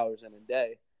 24 hours in a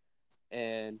day.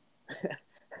 And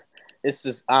it's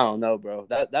just, I don't know, bro.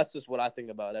 That's just what I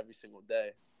think about every single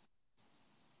day.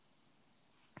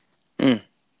 Mm,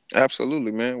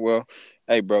 absolutely, man. Well,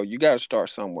 hey, bro, you got to start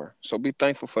somewhere. So be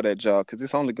thankful for that job because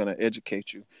it's only going to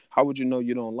educate you. How would you know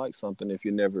you don't like something if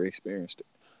you never experienced it?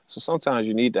 So sometimes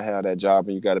you need to have that job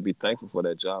and you got to be thankful for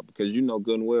that job because you know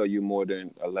good and well you're more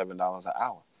than $11 an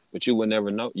hour. But you would never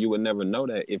know. You would never know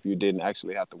that if you didn't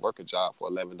actually have to work a job for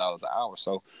 $11 an hour.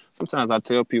 So sometimes I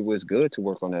tell people it's good to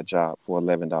work on that job for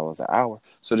 $11 an hour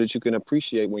so that you can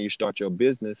appreciate when you start your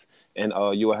business, and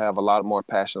you will have a lot more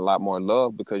passion, a lot more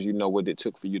love because you know what it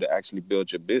took for you to actually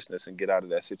build your business and get out of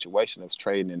that situation of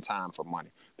trading in time for money.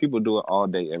 People do it all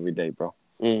day, every day, bro.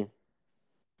 Mm,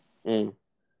 mm.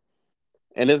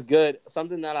 And it's good.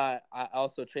 Something that I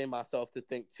also train myself to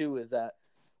think too is that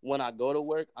when I go to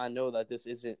work, I know that this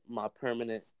isn't my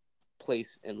permanent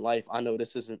place in life. I know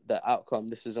this isn't the outcome.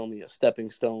 This is only a stepping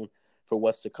stone for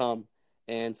what's to come.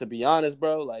 And to be honest,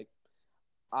 bro, like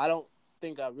I don't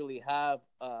think I really have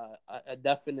a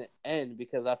definite end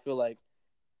because I feel like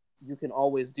you can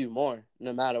always do more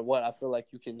no matter what. I feel like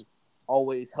you can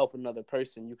always help another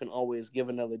person. You can always give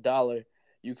another dollar.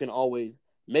 You can always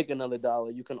make another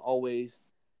dollar. You can always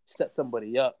set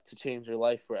somebody up to change their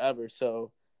life forever.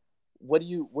 So what do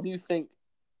you think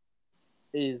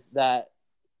is that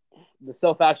the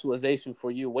self actualization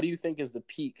for you? What do you think is the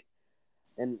peak?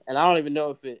 And I don't even know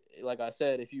if it, like I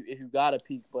said, if you got a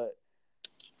peak, but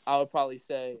I would probably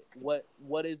say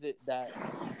what is it that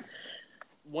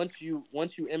once you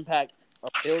impact a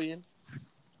billion,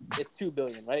 it's 2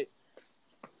 billion, right?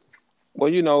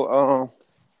 Well,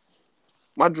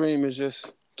 my dream is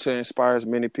just to inspire as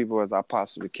many people as I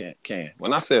possibly can.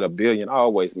 When I said a billion, I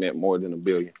always meant more than a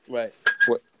billion. Right.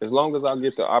 But as long as I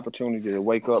get the opportunity to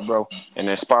wake up, bro, and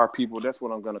inspire people, that's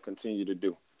what I'm gonna continue to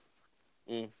do.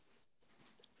 Mm.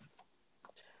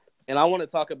 And I want to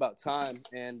talk about time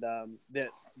and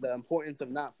the importance of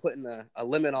not putting a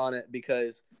limit on it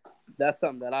because that's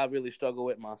something that I really struggle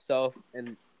with myself,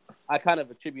 and I kind of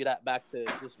attribute that back to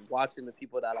just watching the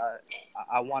people that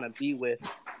I want to be with,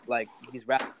 like these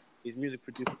rap, these music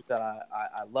producers that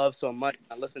I love so much.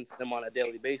 I listen to them on a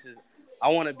daily basis. I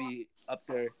want to be up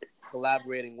there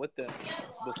collaborating with them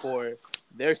before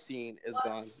their scene is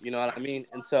gone. You know what I mean?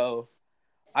 And so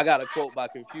I got a quote by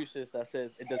Confucius that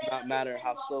says, "It does not matter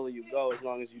how slowly you go as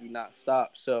long as you do not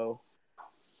stop." So,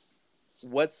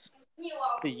 what's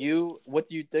to you? What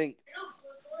do you think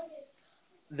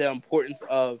the importance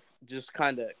of just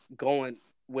kind of going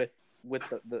with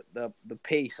the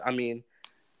pace? I mean,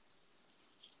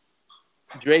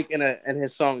 Drake in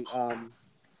his song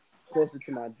 "Closer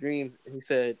to My Dreams," he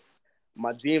said,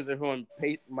 my dreams are who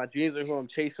I'm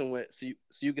chasing with, so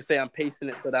you can say I'm pacing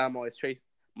it so that I'm always chasing.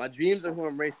 My dreams are who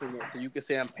I'm racing with, so you can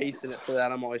say I'm pacing it so that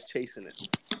I'm always chasing it.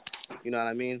 You know what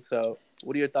I mean? So,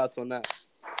 what are your thoughts on that?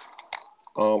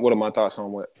 What are my thoughts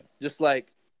on what? Just like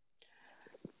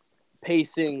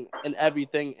pacing and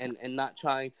everything, and not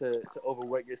trying to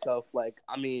overwork yourself. Like,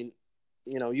 I mean,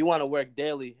 you want to work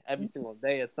daily, every single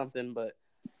day at something, but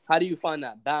how do you find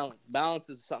that balance? Balance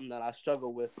is something that I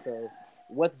struggle with. So,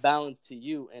 what's balance to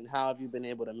you, and how have you been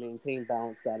able to maintain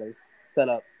balance that is set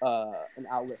up an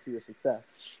outlet for your success?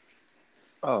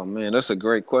 Oh man, that's a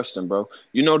great question, bro.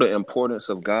 You know the importance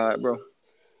of God, bro.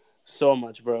 So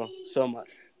much, bro. So much.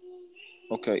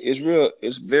 Okay,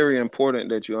 it's very important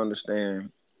that you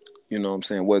understand, what I'm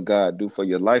saying, what God do for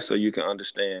your life so you can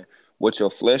understand what your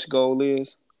flesh goal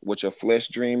is, what your flesh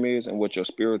dream is, and what your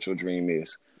spiritual dream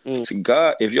is. Mm, See,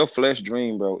 God, if your flesh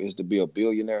dream, bro, is to be a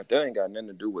billionaire, that ain't got nothing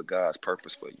to do with God's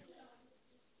purpose for you.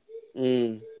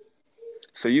 mm,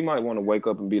 So you might want to wake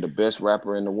up and be the best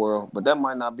rapper in the world, but that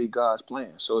might not be God's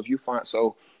plan. So if you find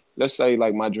let's say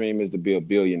like my dream is to be a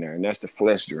billionaire, and that's the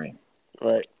flesh dream.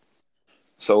 right.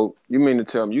 So you mean to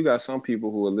tell me you got some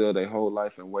people who will live their whole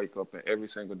life and wake up and every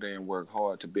single day and work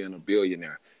hard to being a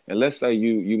billionaire. And let's say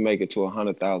you make it to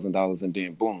 $100,000 and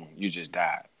then boom, you just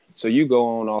died. So you go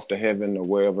on off to heaven or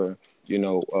wherever,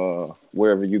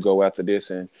 wherever you go after this,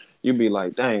 and you be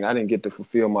like, dang, I didn't get to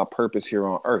fulfill my purpose here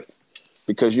on earth.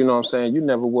 Because you know what I'm saying, you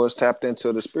never was tapped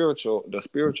into the spiritual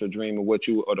dream of what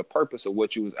you or the purpose of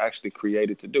what you was actually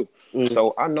created to do. Mm,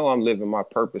 So I know I'm living my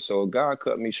purpose. So if God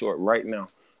cut me short right now,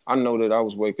 I know that I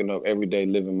was waking up every day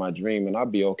living my dream, and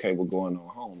I'd be okay with going on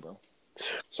home, bro.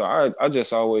 So I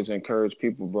just always encourage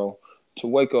people, bro, to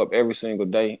wake up every single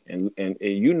day and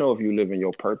if you live in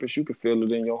your purpose, you can feel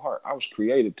it in your heart. I was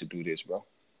created to do this, bro.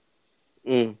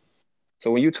 mm, So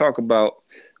when you talk about,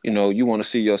 you want to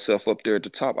see yourself up there at the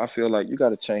top, I feel like you got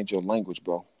to change your language,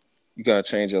 bro. You got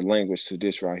to change your language to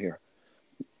this right here.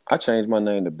 I changed my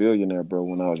name to Billionaire, bro,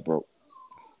 when I was broke.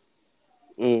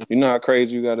 mm, You know how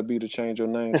crazy you got to be to change your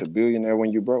name to Billionaire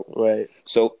when you broke? right.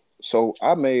 So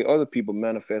I made other people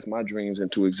manifest my dreams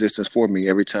into existence for me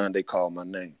every time they call my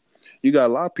name. You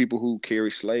got a lot of people who carry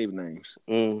slave names.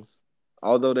 Mm,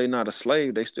 Although they're not a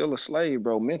slave, they still a slave,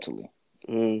 bro, mentally.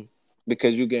 mm,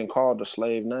 Because you're getting called a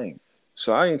slave name.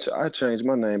 So I changed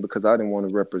my name because I didn't want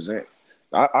to represent.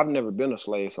 I've never been a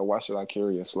slave, so why should I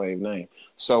carry a slave name?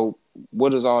 So what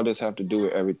does all this have to do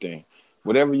with everything?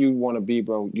 Whatever you want to be,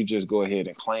 bro, you just go ahead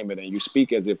and claim it, and you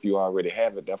speak as if you already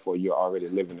have it. Therefore, you're already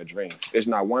living a dream. There's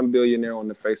not one billionaire on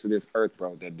the face of this earth,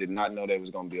 bro, that did not know they was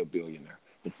going to be a billionaire.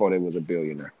 before they was a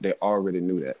billionaire. They already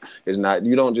knew that. It's not,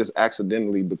 you don't just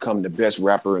accidentally become the best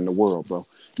rapper in the world, bro.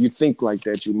 You think like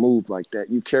that, you move like that,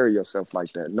 you carry yourself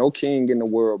like that. No king in the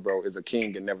world, bro, is a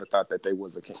king and never thought that they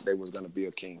was a king. They was gonna be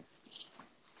a king.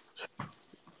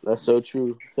 That's so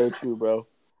true, bro.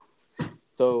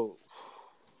 So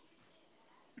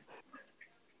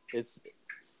it's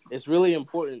it's really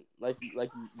important, like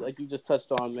you just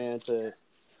touched on, man, to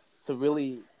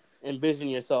really envision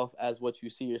yourself as what you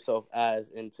see yourself as,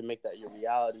 and to make that your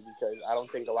reality. Because I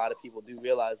don't think a lot of people do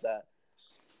realize that.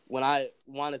 When I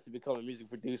wanted to become a music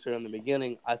producer in the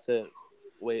beginning, I said,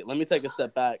 wait, let me take a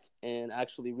step back and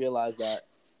actually realize that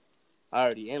I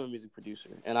already am a music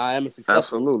producer, and I am a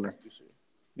successful Absolutely. producer,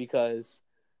 because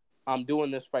I'm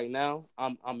doing this right now.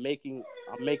 I'm making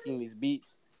these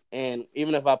beats, and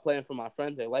even if I play them for my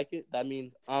friends, they like it. That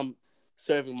means I'm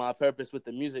serving my purpose with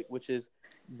the music, which is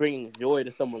bringing joy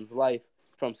to someone's life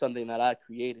from something that I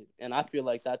created. And I feel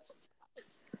like that's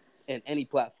in any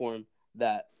platform,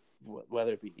 that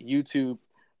whether it be YouTube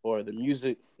or the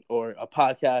music or a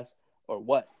podcast or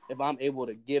what, if I'm able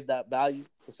to give that value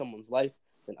to someone's life,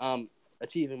 then I'm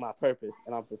achieving my purpose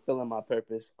and I'm fulfilling my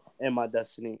purpose and my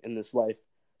destiny in this life.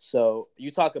 So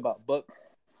you talk about books,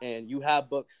 and you have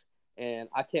books, and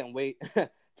I can't wait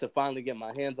to finally get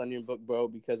my hands on your book, bro,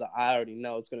 because I already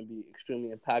know it's going to be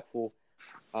extremely impactful.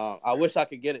 I wish I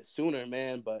could get it sooner,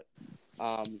 man, but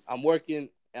I'm working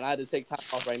and I had to take time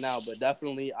off right now. But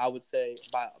definitely, I would say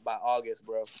by August,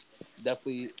 bro.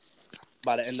 Definitely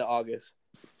by the end of August.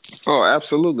 Oh,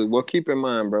 absolutely. Well, keep in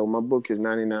mind, bro, my book is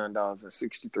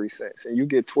 $99.63, and you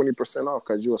get 20% off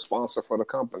because you're a sponsor for the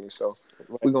company. So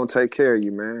we're Right. gonna take care of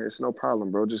you, man. It's no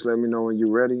problem, bro. Just let me know when you're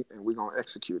ready, and we're gonna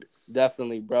execute it.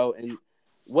 Definitely, bro. And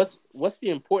what's the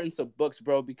importance of books,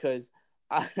 bro? Because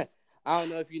I I don't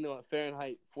know if you know what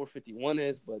Fahrenheit 451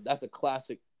 is, but that's a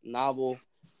classic novel,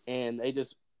 and they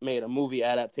just made a movie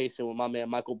adaptation with my man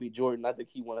Michael B. Jordan. I think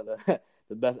he one of the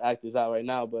the best actors out right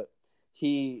now, but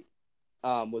he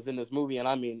was in this movie, and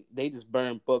I mean, they just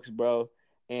burn books, bro.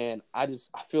 And I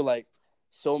feel like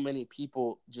so many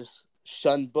people just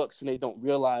shun books, and they don't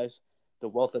realize the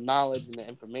wealth of knowledge and the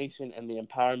information and the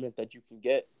empowerment that you can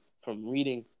get from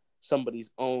reading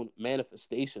somebody's own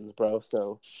manifestations, bro.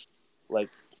 So like,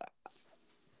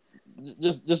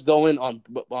 just go in on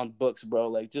books, bro.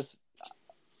 Like, just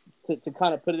to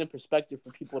kind of put it in perspective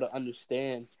for people to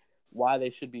understand why they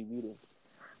should be reading.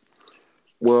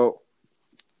 Well,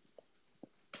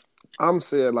 I'm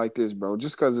saying like this, bro.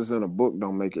 Just because it's in a book,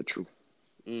 don't make it true.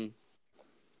 Mm.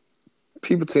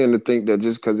 People tend to think that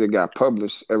just because it got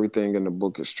published, everything in the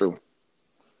book is true.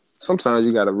 Sometimes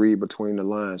you got to read between the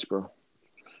lines, bro.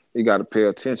 You got to pay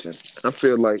attention. I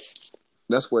feel like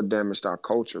that's what damaged our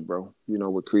culture, bro. You know,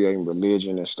 with creating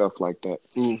religion and stuff like that.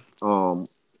 Mm. Um,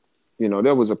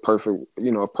 there was a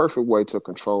perfect way to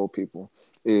control people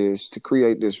is to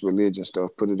create this religion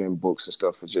stuff, put it in books and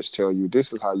stuff, and just tell you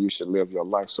this is how you should live your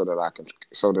life so that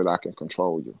I can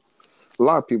control you. A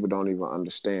lot of people don't even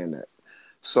understand that.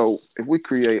 So if we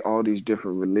create all these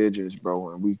different religions, bro,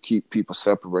 and we keep people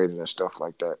separated and stuff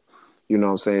like that, you know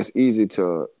what I'm saying? It's easy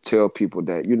to tell people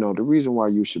that, the reason why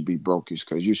you should be broke is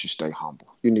because you should stay humble.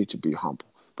 You need to be humble.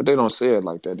 But they don't say it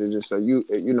like that. They just say, have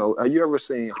you ever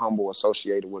seen humble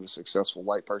associated with a successful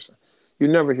white person? You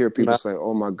never hear people No. say,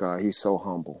 oh my God, he's so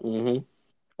humble. Mm-hmm.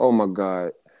 Oh my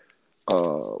God,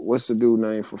 what's the dude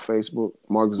name for Facebook?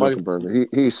 Mark Marcus. Zuckerberg.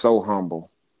 He's so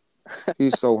humble.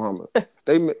 He's so humble.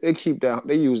 They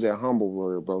use that humble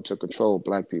word, bro, to control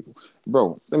black people.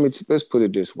 Bro, let's put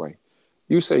it this way.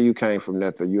 You say you came from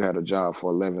nothing, you had a job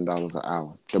for $11 an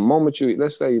hour. The moment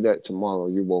let's say that tomorrow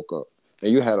you woke up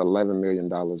and you had $11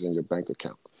 million in your bank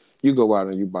account. You go out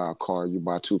and you buy a car, you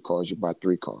buy 2 cars, you buy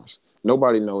 3 cars.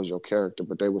 Nobody knows your character,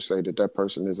 but they will say that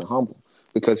person isn't humble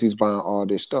because he's buying all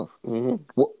this stuff.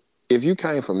 Mm-hmm. If you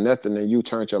came from nothing and you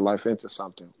turned your life into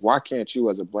something, why can't you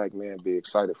as a black man be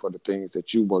excited for the things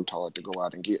that you worked hard to go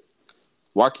out and get?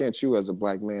 Why can't you as a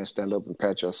black man stand up and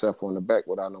pat yourself on the back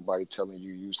without nobody telling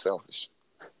you selfish?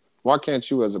 Why can't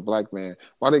you as a black man?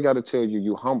 Why they got to tell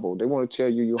you humble? They want to tell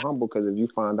you humble because if you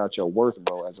find out your worth,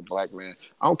 bro, as a black man,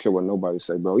 I don't care what nobody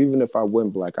say, bro. Even if I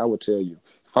wasn't black, I would tell you.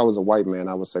 If I was a white man,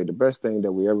 I would say the best thing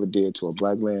that we ever did to a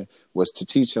black man was to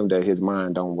teach him that his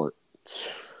mind don't work.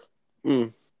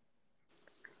 Mm.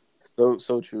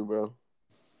 So true, bro.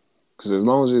 Because as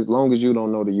long as you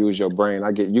don't know to use your brain,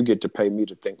 you get to pay me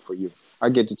to think for you. I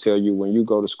get to tell you when you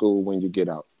go to school, when you get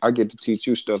out. I get to teach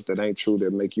you stuff that ain't true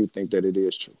that make you think that it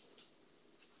is true.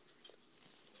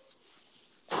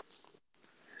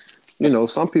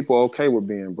 Some people are okay with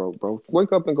being broke, bro.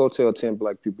 Wake up and go tell 10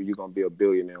 black people you're gonna be a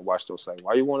billionaire and watch them say,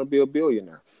 why you want to be a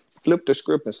billionaire? Flip the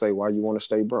script and say why you want to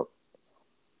stay broke.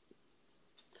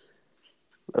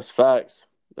 That's facts.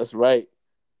 That's right.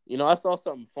 You know, I saw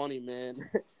something funny, man.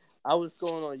 I was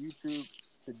going on YouTube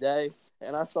today,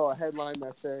 and I saw a headline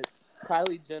that said,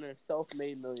 Kylie Jenner,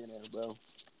 self-made millionaire, bro.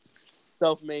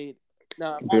 Self-made.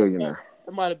 Nah, Billionaire.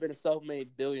 it might have been a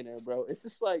self-made billionaire, bro. It's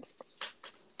just like,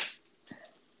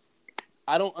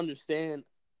 I don't understand.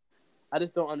 I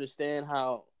just don't understand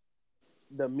how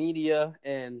the media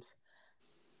and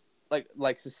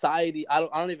like society. I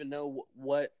don't even know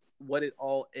what it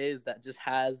all is that just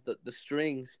has the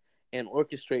strings and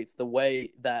orchestrates the way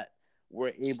that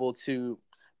we're able to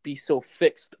be so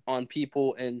fixed on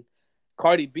people. And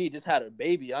Cardi B just had her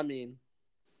baby. I mean,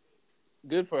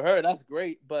 good for her. That's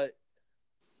great. But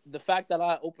the fact that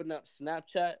I open up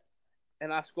Snapchat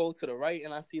and I scroll to the right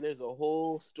and I see there's a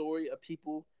whole story of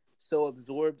people so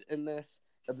absorbed in this,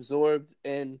 absorbed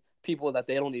in people that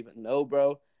they don't even know,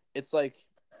 bro. It's like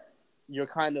you're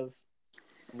kind of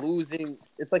losing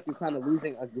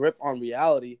a grip on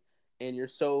reality, and you're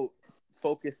so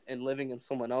focused and living in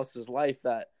someone else's life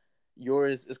that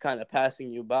yours is kind of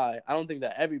passing you by. I don't think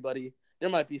that everybody, there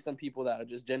might be some people that are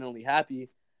just genuinely happy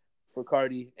for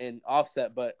Cardi and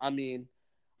Offset, but I mean,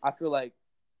 I feel like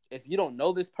if you don't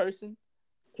know this person,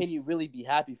 can you really be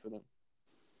happy for them?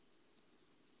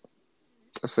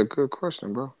 That's a good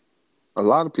question, bro. A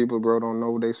lot of people, bro, don't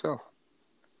know themselves.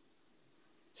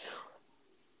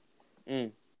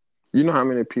 Mm. You know how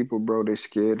many people, bro, they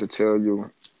scared to tell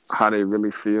you how they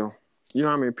really feel? You know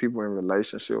how many people in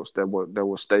relationships that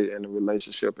will stay in a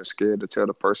relationship and scared to tell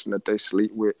the person that they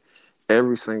sleep with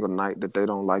every single night that they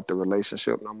don't like the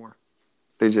relationship no more?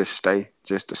 They just stay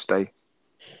just to stay.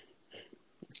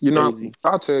 You know, Crazy.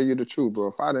 I'll tell you the truth, bro.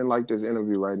 If I didn't like this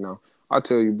interview right now, I'll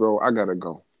tell you, bro, I gotta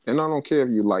go. And I don't care if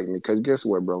you like me, because guess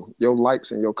what, bro? Your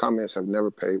likes and your comments have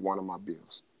never paid one of my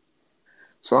bills.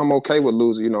 So I'm okay with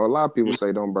losing. You know, a lot of people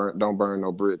say don't burn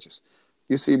no bridges.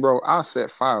 You see, bro, I'll set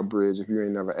fire bridge if you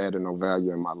ain't never added no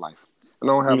value in my life. And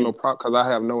I don't have no Mm. problem because I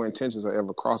have no intentions of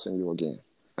ever crossing you again.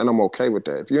 And I'm okay with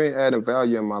that. If you ain't adding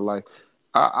value in my life,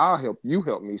 I'll help you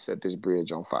help me set this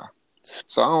bridge on fire.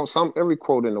 So I don't every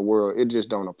quote in the world, it just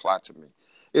don't apply to me.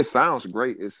 It sounds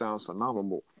great. It sounds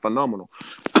phenomenal.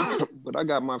 But I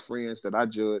got my friends that I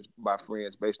judge by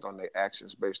friends based on their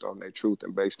actions, based on their truth,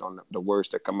 and based on the words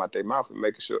that come out their mouth, and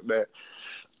making sure that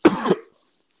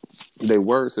their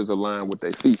words is aligned with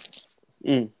their feet.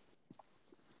 Mm.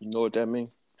 You know what that means?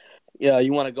 Yeah,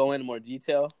 you want to go into more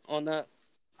detail on that?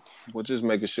 Well, just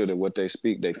making sure that what they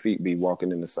speak, their feet be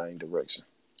walking in the same direction.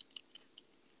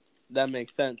 That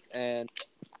makes sense. And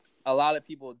a lot of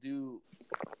people do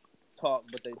talk,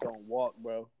 but they don't walk,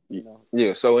 bro. You know.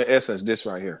 Yeah. So in essence, this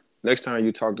right here. Next time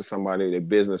you talk to somebody that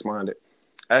business minded,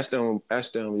 ask them.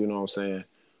 You know what I'm saying?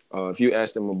 If you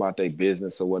ask them about their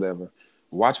business or whatever,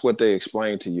 watch what they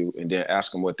explain to you, and then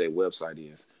ask them what their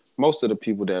website is. Most of the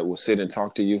people that will sit and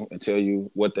talk to you and tell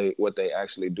you what they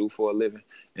actually do for a living,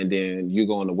 and then you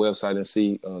go on the website and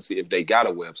see if they got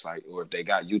a website or if they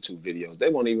got YouTube videos, they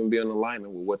won't even be in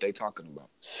alignment with what they talking about.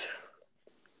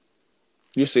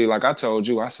 You see, like I told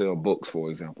you, I sell books, for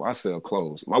example. I sell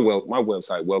clothes. My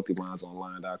website,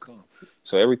 wealthymindsunline.com.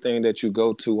 So everything that you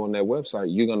go to on that website,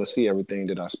 you're gonna see everything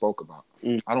that I spoke about.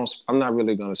 Mm. I'm not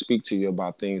really gonna speak to you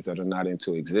about things that are not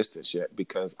into existence yet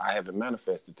because I haven't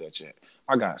manifested that yet.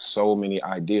 I got so many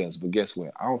ideas, but guess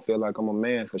what? I don't feel like I'm a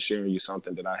man for sharing you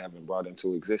something that I haven't brought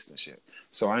into existence yet.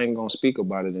 So I ain't gonna speak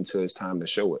about it until it's time to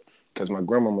show it. Because my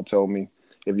grandmama told me,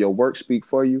 if your work speak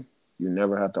for you, you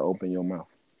never have to open your mouth.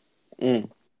 Mm.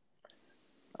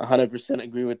 100%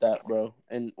 agree with that, bro.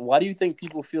 And why do you think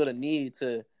people feel the need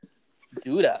to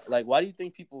do that? Like, why do you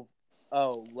think people?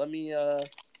 Oh, let me.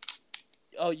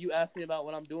 Oh, you asked me about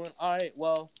what I'm doing. All right.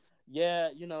 Well, yeah.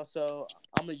 So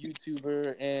I'm a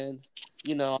YouTuber, and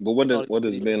But I'm doing all what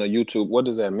these does videos. being a YouTube? What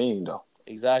does that mean though?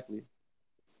 Exactly.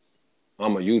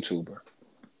 I'm a YouTuber.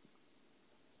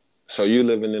 So you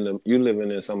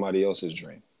living in somebody else's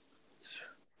dream.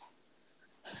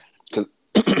 Cause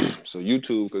so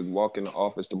YouTube could walk in the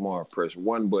office tomorrow, press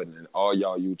one button, and all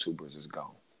y'all YouTubers is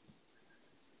gone.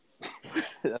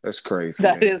 That's crazy,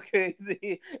 That man. is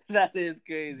crazy. That is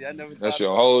crazy. I never That's thought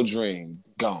your about whole dream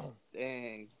gone. it.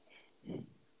 Dang.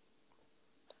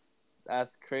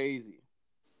 That's crazy.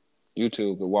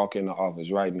 YouTube could walk in the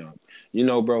office right now. You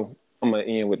know, bro. I'm gonna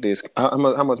end with this. How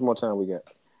much more time we got?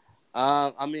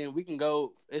 I mean, we can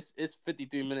go. It's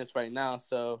 53 minutes right now,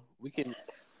 so we can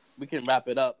wrap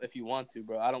it up if you want to,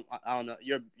 bro. I don't know.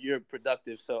 You're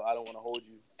productive, so I don't want to hold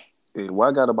you. Well,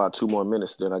 I got about 2 more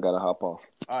minutes, then I gotta hop off.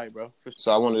 All right, bro.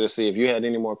 So I wanted to see if you had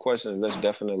any more questions. Let's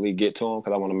definitely get to them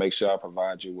because I want to make sure I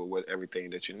provide you with everything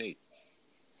that you need.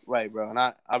 Right, bro. And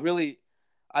I really,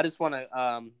 I just want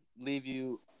to leave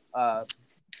you. Uh,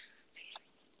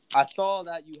 I saw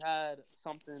that you had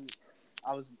something.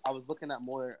 I was looking at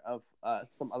more of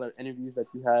some other interviews that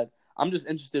you had. I'm just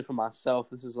interested for myself.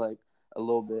 This is like a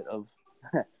little bit of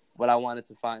what I wanted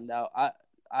to find out.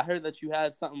 I heard that you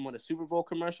had something with a Super Bowl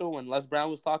commercial when Les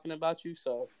Brown was talking about you.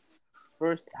 So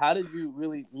first, how did you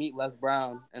really meet Les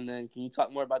Brown? And then can you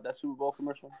talk more about that Super Bowl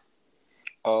commercial?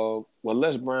 Well,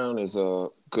 Les Brown is a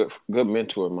good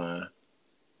mentor of mine.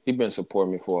 He's been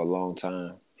supporting me for a long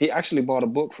time. He actually bought a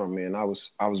book from me, and I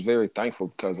was very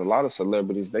thankful because a lot of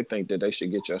celebrities they think that they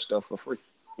should get your stuff for free.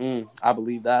 I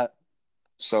believe that.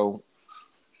 So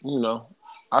you know,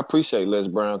 I appreciate Les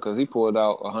Brown because he pulled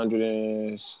out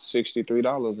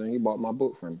 $163 and he bought my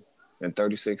book from me and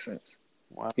 36 cents.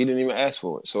 Wow. He didn't even ask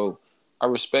for it. So I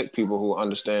respect people who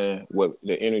understand what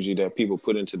the energy that people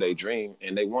put into their dream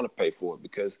and they want to pay for it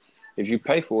because if you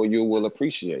pay for it, you will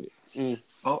appreciate it. Mm.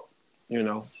 Oh,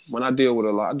 when I deal with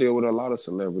a lot of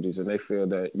celebrities and they feel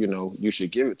that, you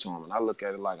should give it to them. And I look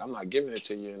at it like I'm not giving it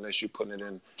to you unless you put it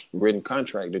in written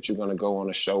contract that you're going to go on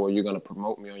a show or you're going to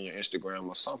promote me on your Instagram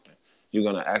or something. You're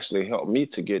going to actually help me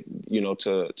to get,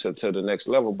 to the next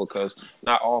level because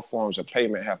not all forms of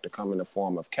payment have to come in the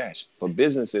form of cash. But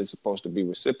business is supposed to be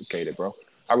reciprocated, bro.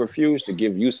 I refuse to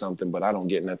give you something, but I don't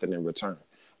get nothing in return.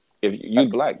 If you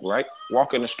black, right?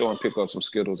 Walk in the store and pick up some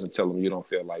Skittles and tell them you don't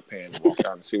feel like paying and walk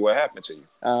out and see what happened to you.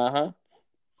 Uh-huh.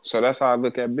 So that's how I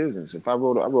look at business. If I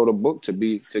wrote a book to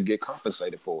get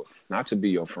compensated for it, not to be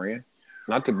your friend,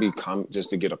 not to be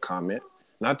just to get a comment,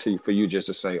 not for you just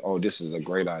to say, "Oh, this is a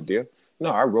great idea." No,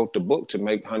 I wrote the book to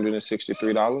make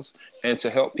 $163 and to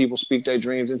help people speak their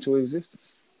dreams into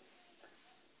existence.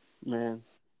 Man.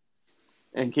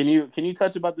 And can you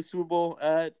touch about the Super Bowl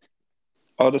ad?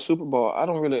 Oh, the Super Bowl.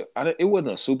 It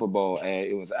wasn't a Super Bowl ad.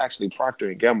 It was actually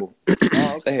Procter and Gamble. Oh,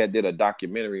 They okay. had did a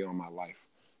documentary on my life.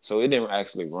 So it didn't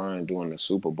actually run during the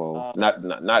Super Bowl. Uh,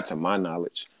 Not to my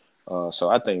knowledge. So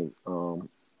I think I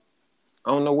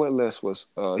don't know what Les was.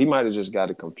 He might have just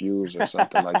got it confused or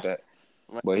something like that.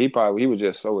 But he was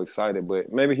just so excited.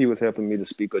 But maybe he was helping me to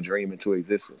speak a dream into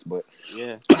existence. But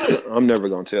yeah, I'm never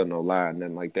gonna tell no lie,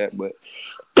 nothing like that. But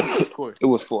of course. it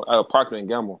was for Procter and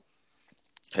Gamble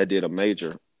had did a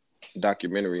major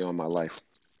documentary on my life.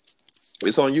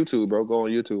 It's on YouTube, bro. Go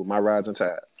on YouTube. My Rising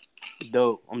Tide.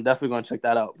 Dope. I'm definitely gonna check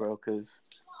that out, bro. Because,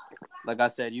 like I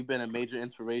said, you've been a major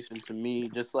inspiration to me.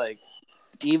 Just like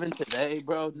even today,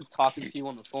 bro. Just talking to you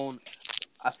on the phone,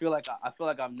 I feel like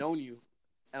I've known you,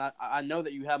 and I know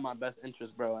that you have my best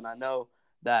interest, bro. And I know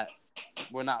that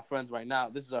we're not friends right now.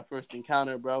 This is our first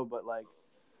encounter, bro. But like,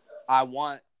 I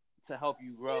want to help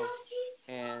you grow,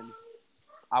 and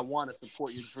I want to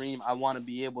support your dream. I want to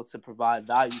be able to provide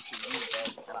value to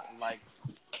you, bro. And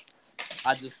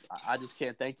I just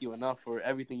can't thank you enough for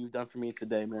everything you've done for me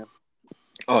today, man.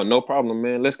 Oh, no problem,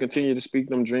 man. Let's continue to speak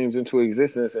them dreams into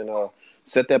existence and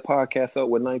set that podcast up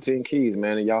with 19 Keys,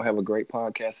 man. And y'all have a great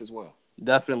podcast as well.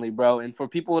 Definitely, bro. And for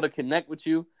people to connect with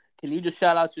you, can you just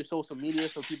shout out your social media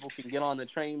so people can get on the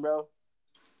train, bro?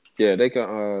 Yeah, they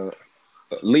can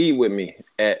lead with me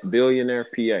at Billionaire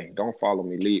PA. Don't follow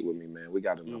me. Lead with me, man. We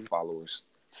got enough followers.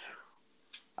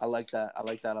 I like that. I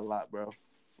like that a lot, bro.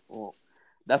 Well,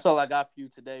 that's all I got for you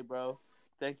today, bro.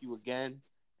 Thank you again.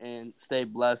 And stay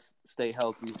blessed, stay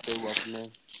healthy, stay wealthy, man.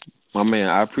 My man,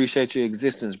 I appreciate your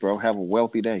existence, bro. Have a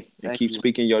wealthy day and Thank keep you.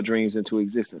 speaking your dreams into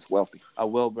existence. Wealthy. I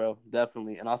will, bro.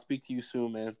 Definitely. And I'll speak to you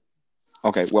soon, man.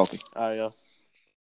 Okay, wealthy. All right, yo.